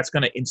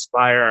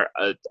inspire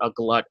a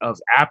glut of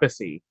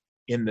apathy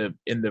in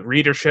the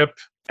readership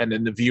and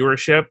in the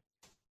viewership,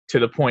 to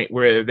the point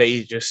where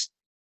they just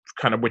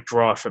kind of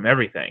withdraw from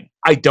everything.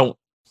 I don't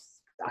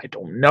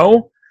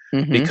know,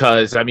 Mhm.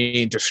 because I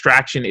mean,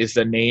 distraction is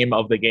the name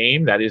of the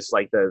game. That is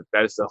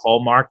the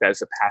hallmark. That is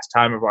the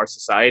pastime of our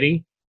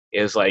society.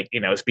 Is like,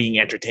 it's being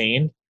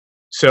entertained.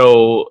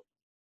 So,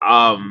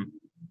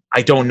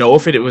 I don't know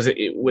if it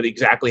would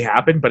exactly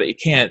happen, but it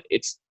can't.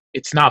 It's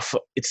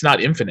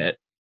not infinite.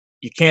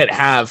 You can't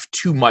have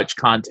too much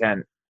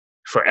content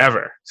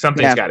forever.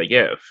 Something's Yeah. got to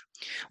give.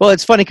 Well,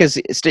 it's funny because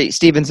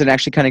Stevenson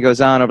actually kind of goes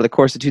on over the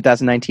course of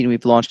 2019.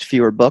 We've launched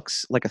fewer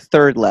books, like a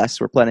third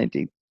less. We're planning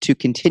to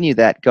continue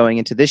that going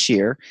into this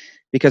year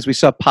because we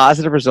saw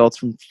positive results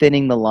from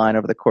thinning the line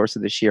over the course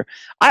of this year.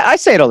 I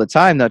say it all the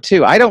time, though,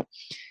 too. I don't,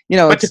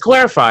 But to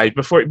clarify,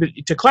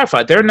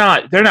 they're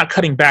not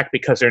cutting back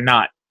because they're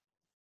not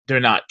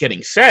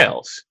getting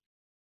sales.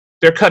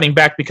 They're cutting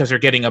back because they're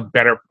getting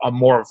a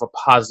more of a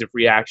positive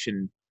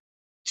reaction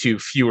to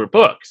fewer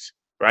books.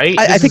 Right?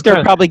 I think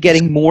they're probably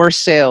getting more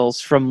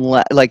sales from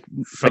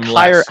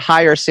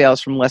higher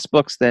sales from less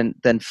books than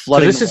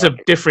flooding. So this is a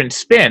different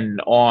spin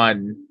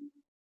on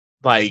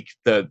like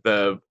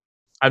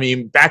I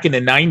mean, back in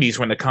the 90s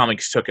when the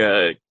comics took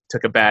a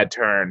bad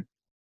turn,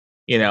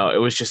 it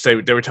was just they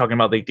were talking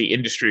about like the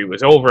industry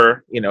was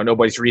over,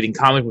 nobody's reading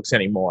comic books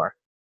anymore.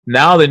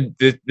 Now then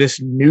this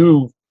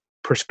new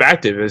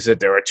perspective is that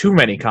there are too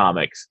many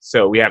comics,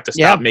 so we have to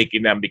stop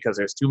making them because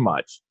there's too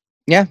much.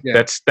 Yeah.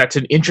 That's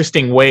an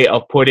interesting way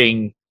of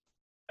putting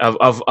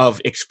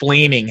of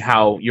explaining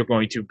how you're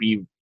going to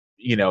be,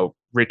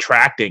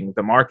 retracting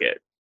the market.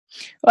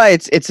 Well,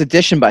 it's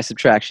addition by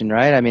subtraction,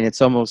 right? I mean,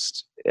 it's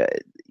almost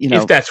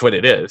if that's what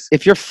it is.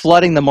 If you're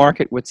flooding the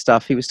market with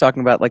stuff, he was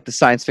talking about like the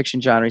science fiction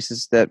genre. He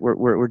says that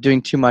we're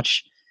doing too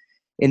much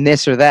in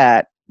this or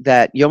that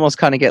you almost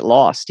kind of get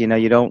lost.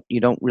 You don't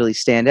really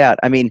stand out.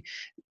 I mean,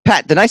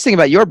 Pat, the nice thing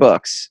about your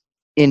books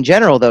in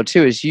general, though,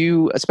 too, is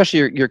you,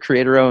 especially your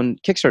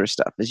creator-owned Kickstarter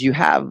stuff, is you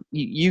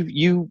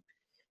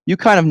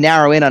kind of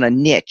narrow in on a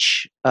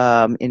niche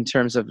in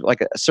terms of like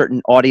a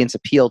certain audience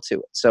appeal to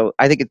it. So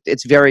I think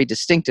it's very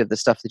distinctive, the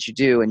stuff that you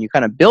do, and you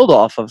kind of build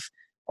off of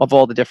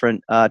all the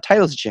different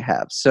titles that you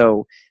have.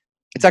 So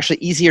it's actually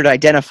easier to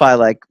identify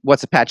like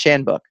what's a Pat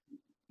Chan book,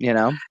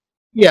 Yeah,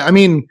 I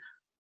mean,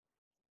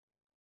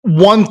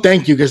 one,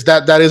 thank you, because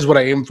that is what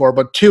I aim for.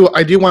 But two,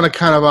 I do want to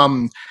kind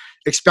of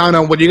expound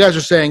on what you guys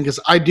are saying, because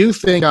I do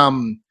think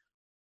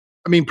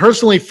I mean,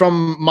 personally,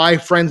 from my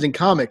friends in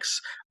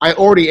comics, I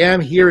already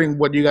am hearing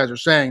what you guys are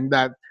saying,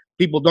 that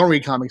people don't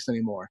read comics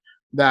anymore,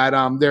 that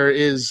there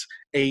is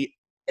a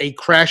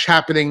crash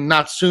happening,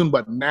 not soon,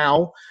 but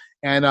now,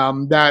 and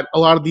that a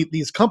lot of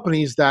these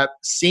companies that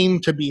seem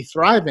to be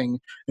thriving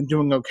and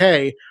doing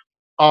okay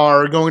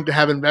are going to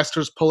have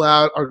investors pull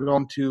out, are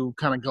going to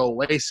kind of go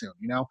away soon,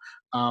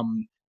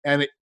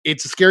 and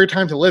it's a scary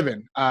time to live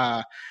in.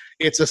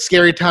 It's a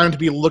scary time to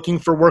be looking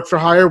for work for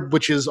hire,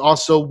 which is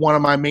also one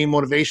of my main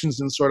motivations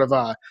in sort of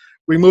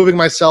removing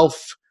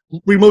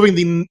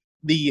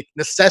the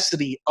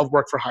necessity of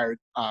work for hire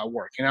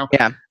work.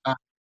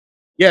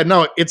 Yeah.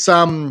 No, it's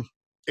a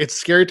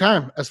scary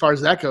time as far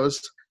as that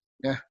goes.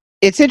 Yeah.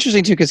 It's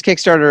interesting too because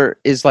Kickstarter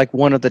is like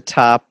one of the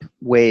top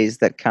ways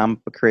that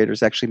comic book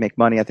creators actually make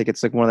money. I think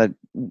it's like one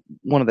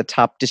of the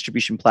top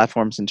distribution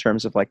platforms in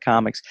terms of like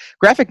comics.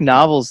 Graphic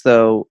novels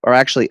though are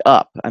actually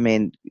up. I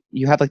mean,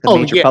 you have like the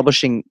major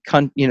publishing,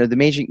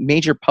 the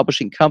major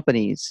publishing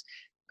companies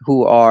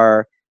who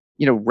are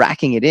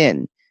racking it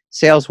in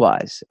sales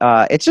wise.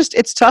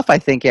 It's tough. I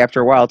think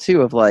after a while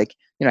too of like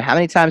how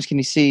many times can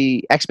you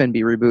see X-Men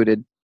be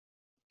rebooted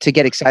to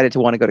get excited to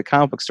want to go to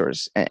comic book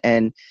stores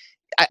and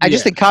I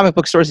just think comic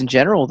book stores in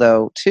general,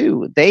 though,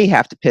 too, they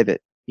have to pivot,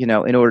 in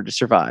order to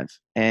survive.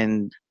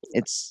 And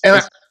it's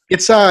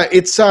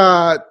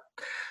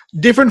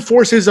different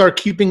forces are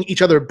keeping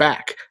each other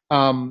back.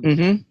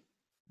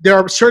 There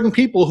are certain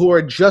people who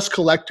are just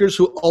collectors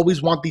who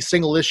always want the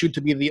single issue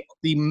to be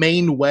the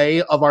main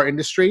way of our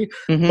industry.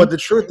 Mm-hmm. But the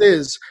truth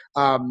is,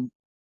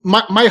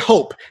 my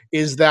hope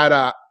is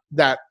that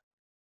that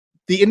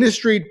the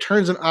industry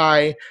turns an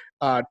eye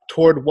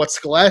toward what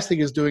Scholastic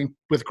is doing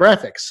with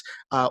graphics.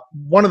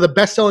 One of the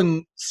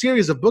best-selling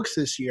series of books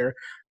this year,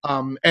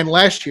 and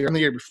last year and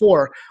the year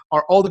before,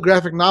 are all the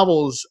graphic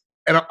novels,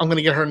 and I'm going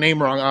to get her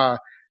name wrong,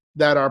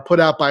 that are put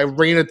out by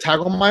Raina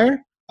Tagelmeyer.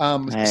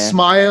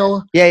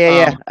 Smile.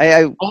 Yeah.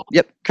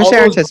 Yep. Chris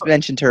Aarons has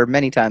mentioned her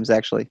many times,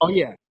 actually. Oh,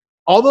 yeah.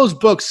 All those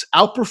books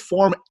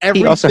outperform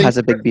everything. He also has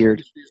a big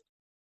beard.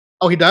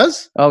 Oh, he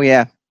does? Oh,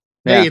 yeah.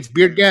 Hey, it's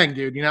Beard Gang,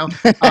 dude,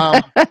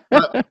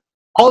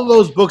 all of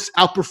those books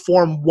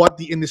outperform what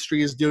the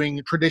industry is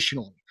doing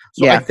traditionally.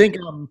 So I think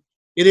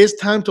it is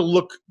time to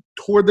look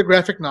toward the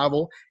graphic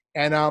novel.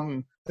 And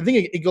I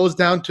think it goes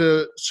down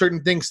to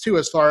certain things, too,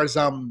 as far as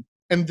and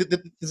this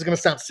is going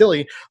to sound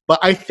silly, but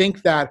I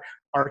think that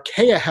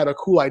Archaea had a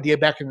cool idea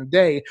back in the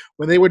day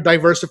when they were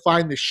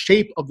diversifying the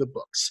shape of the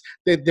books.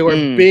 They were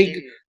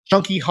big,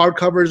 chunky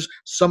hardcovers,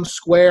 some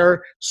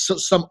square,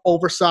 some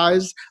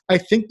oversized. I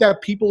think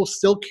that people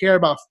still care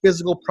about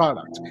physical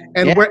product,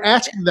 and we're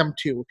asking them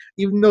to,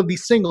 even though the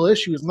single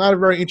issue is not a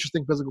very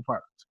interesting physical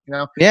product,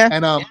 Yeah.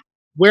 And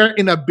we're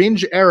in a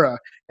binge era,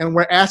 and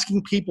we're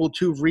asking people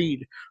to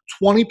read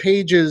 20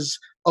 pages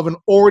of an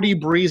already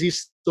breezy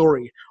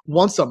story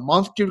once a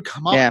month, dude.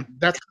 Come on, Yeah.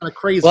 that's kind of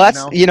crazy. Well,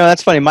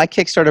 that's funny. My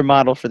Kickstarter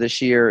model for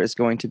this year is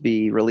going to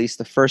be release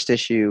the first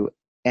issue,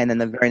 and then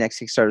the very next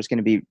Kickstarter is going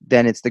to be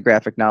it's the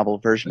graphic novel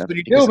version That's of it.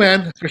 what you do,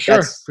 man, for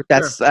sure.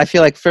 I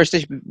feel like first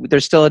issue,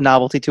 there's still a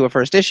novelty to a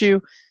first issue.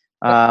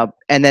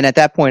 And then at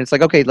that point, it's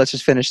like, okay, let's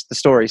just finish the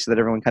story so that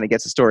everyone kind of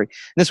gets the story.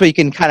 And this way you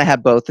can kind of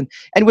have both.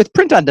 And with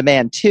print on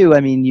demand too, I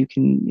mean, you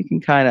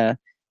can kind of,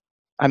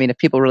 I mean, if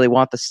people really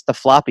want the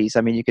floppies,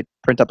 I mean, you could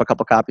print up a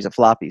couple copies of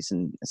floppies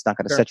and it's not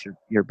going to set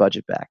your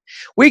budget back.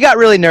 We got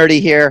really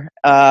nerdy here.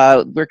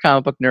 We're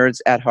comic book nerds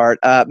at heart.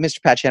 Mr.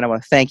 Pat Chan, I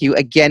want to thank you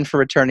again for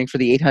returning for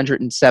the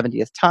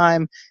 870th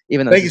time,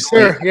 even though thank you,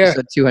 sir.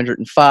 episode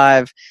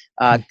 205.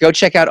 Go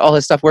check out all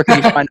his stuff. Where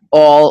can you find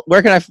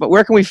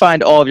where can we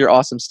find all of your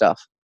awesome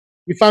stuff?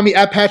 You find me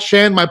at Pat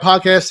Chan. My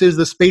podcast is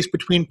the Space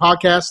Between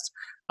Podcast.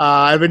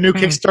 I have a new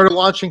Kickstarter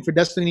launching for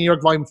Destiny New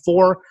York Volume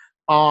 4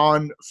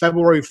 on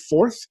February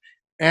 4th.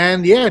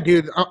 And yeah,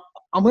 dude,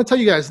 I'm going to tell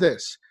you guys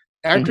this.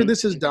 After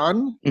this is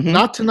done,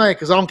 not tonight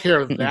because I don't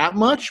care that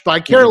much, but I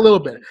care a little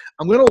bit.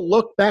 I'm going to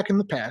look back in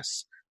the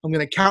past. I'm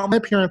going to count my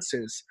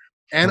appearances.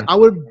 And I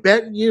would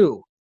bet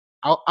you,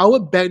 I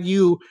would bet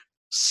you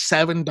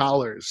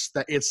 $7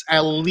 that it's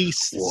at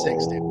least 6.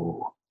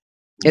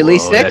 At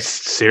least 6? That's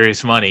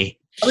serious money.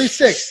 At least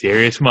 6.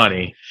 Serious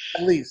money.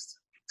 At least.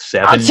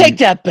 7. I'll take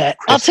that bet.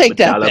 I'll take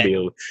that bet.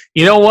 You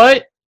know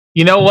what?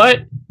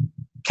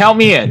 Count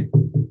me in.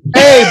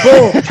 Hey,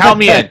 boom. Count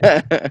me in.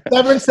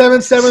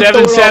 777.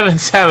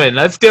 777.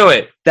 Let's do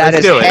it. That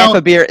Let's is do it. half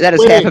a beer. That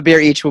is half a beer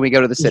each when we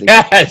go to the city.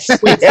 Yes.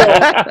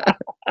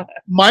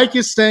 Mike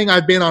is saying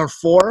I've been on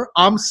 4.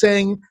 I'm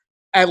saying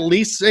at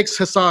least 6.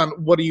 Hassan,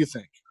 what do you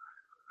think?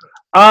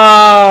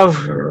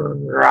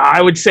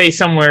 I would say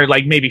somewhere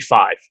like maybe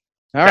 5.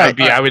 All right.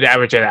 I would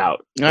average it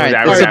out. All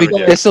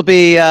right. This will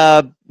be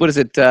what is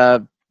it?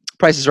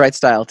 Price is Right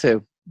style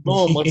too.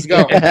 Boom, let's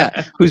go.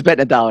 Who's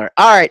betting $1?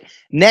 All right.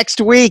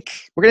 Next week,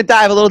 we're going to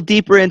dive a little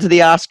deeper into the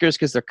Oscars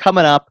because they're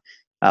coming up.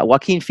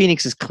 Joaquin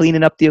Phoenix is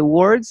cleaning up the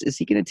awards. Is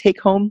he going to take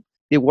home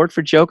the award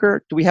for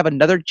Joker? Do we have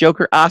another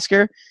Joker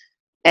Oscar?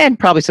 And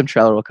probably some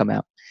trailer will come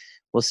out.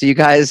 We'll see you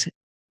guys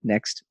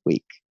next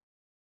week.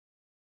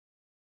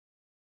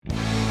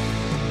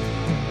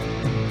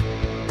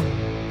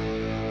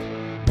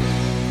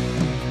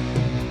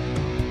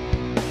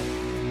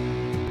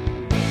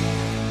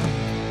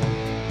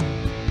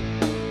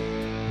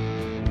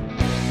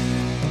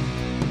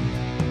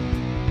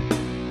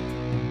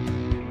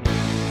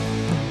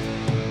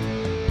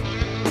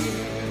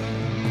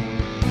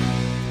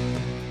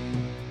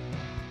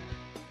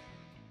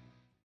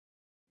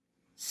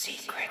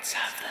 Secrets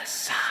of the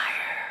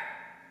Sire.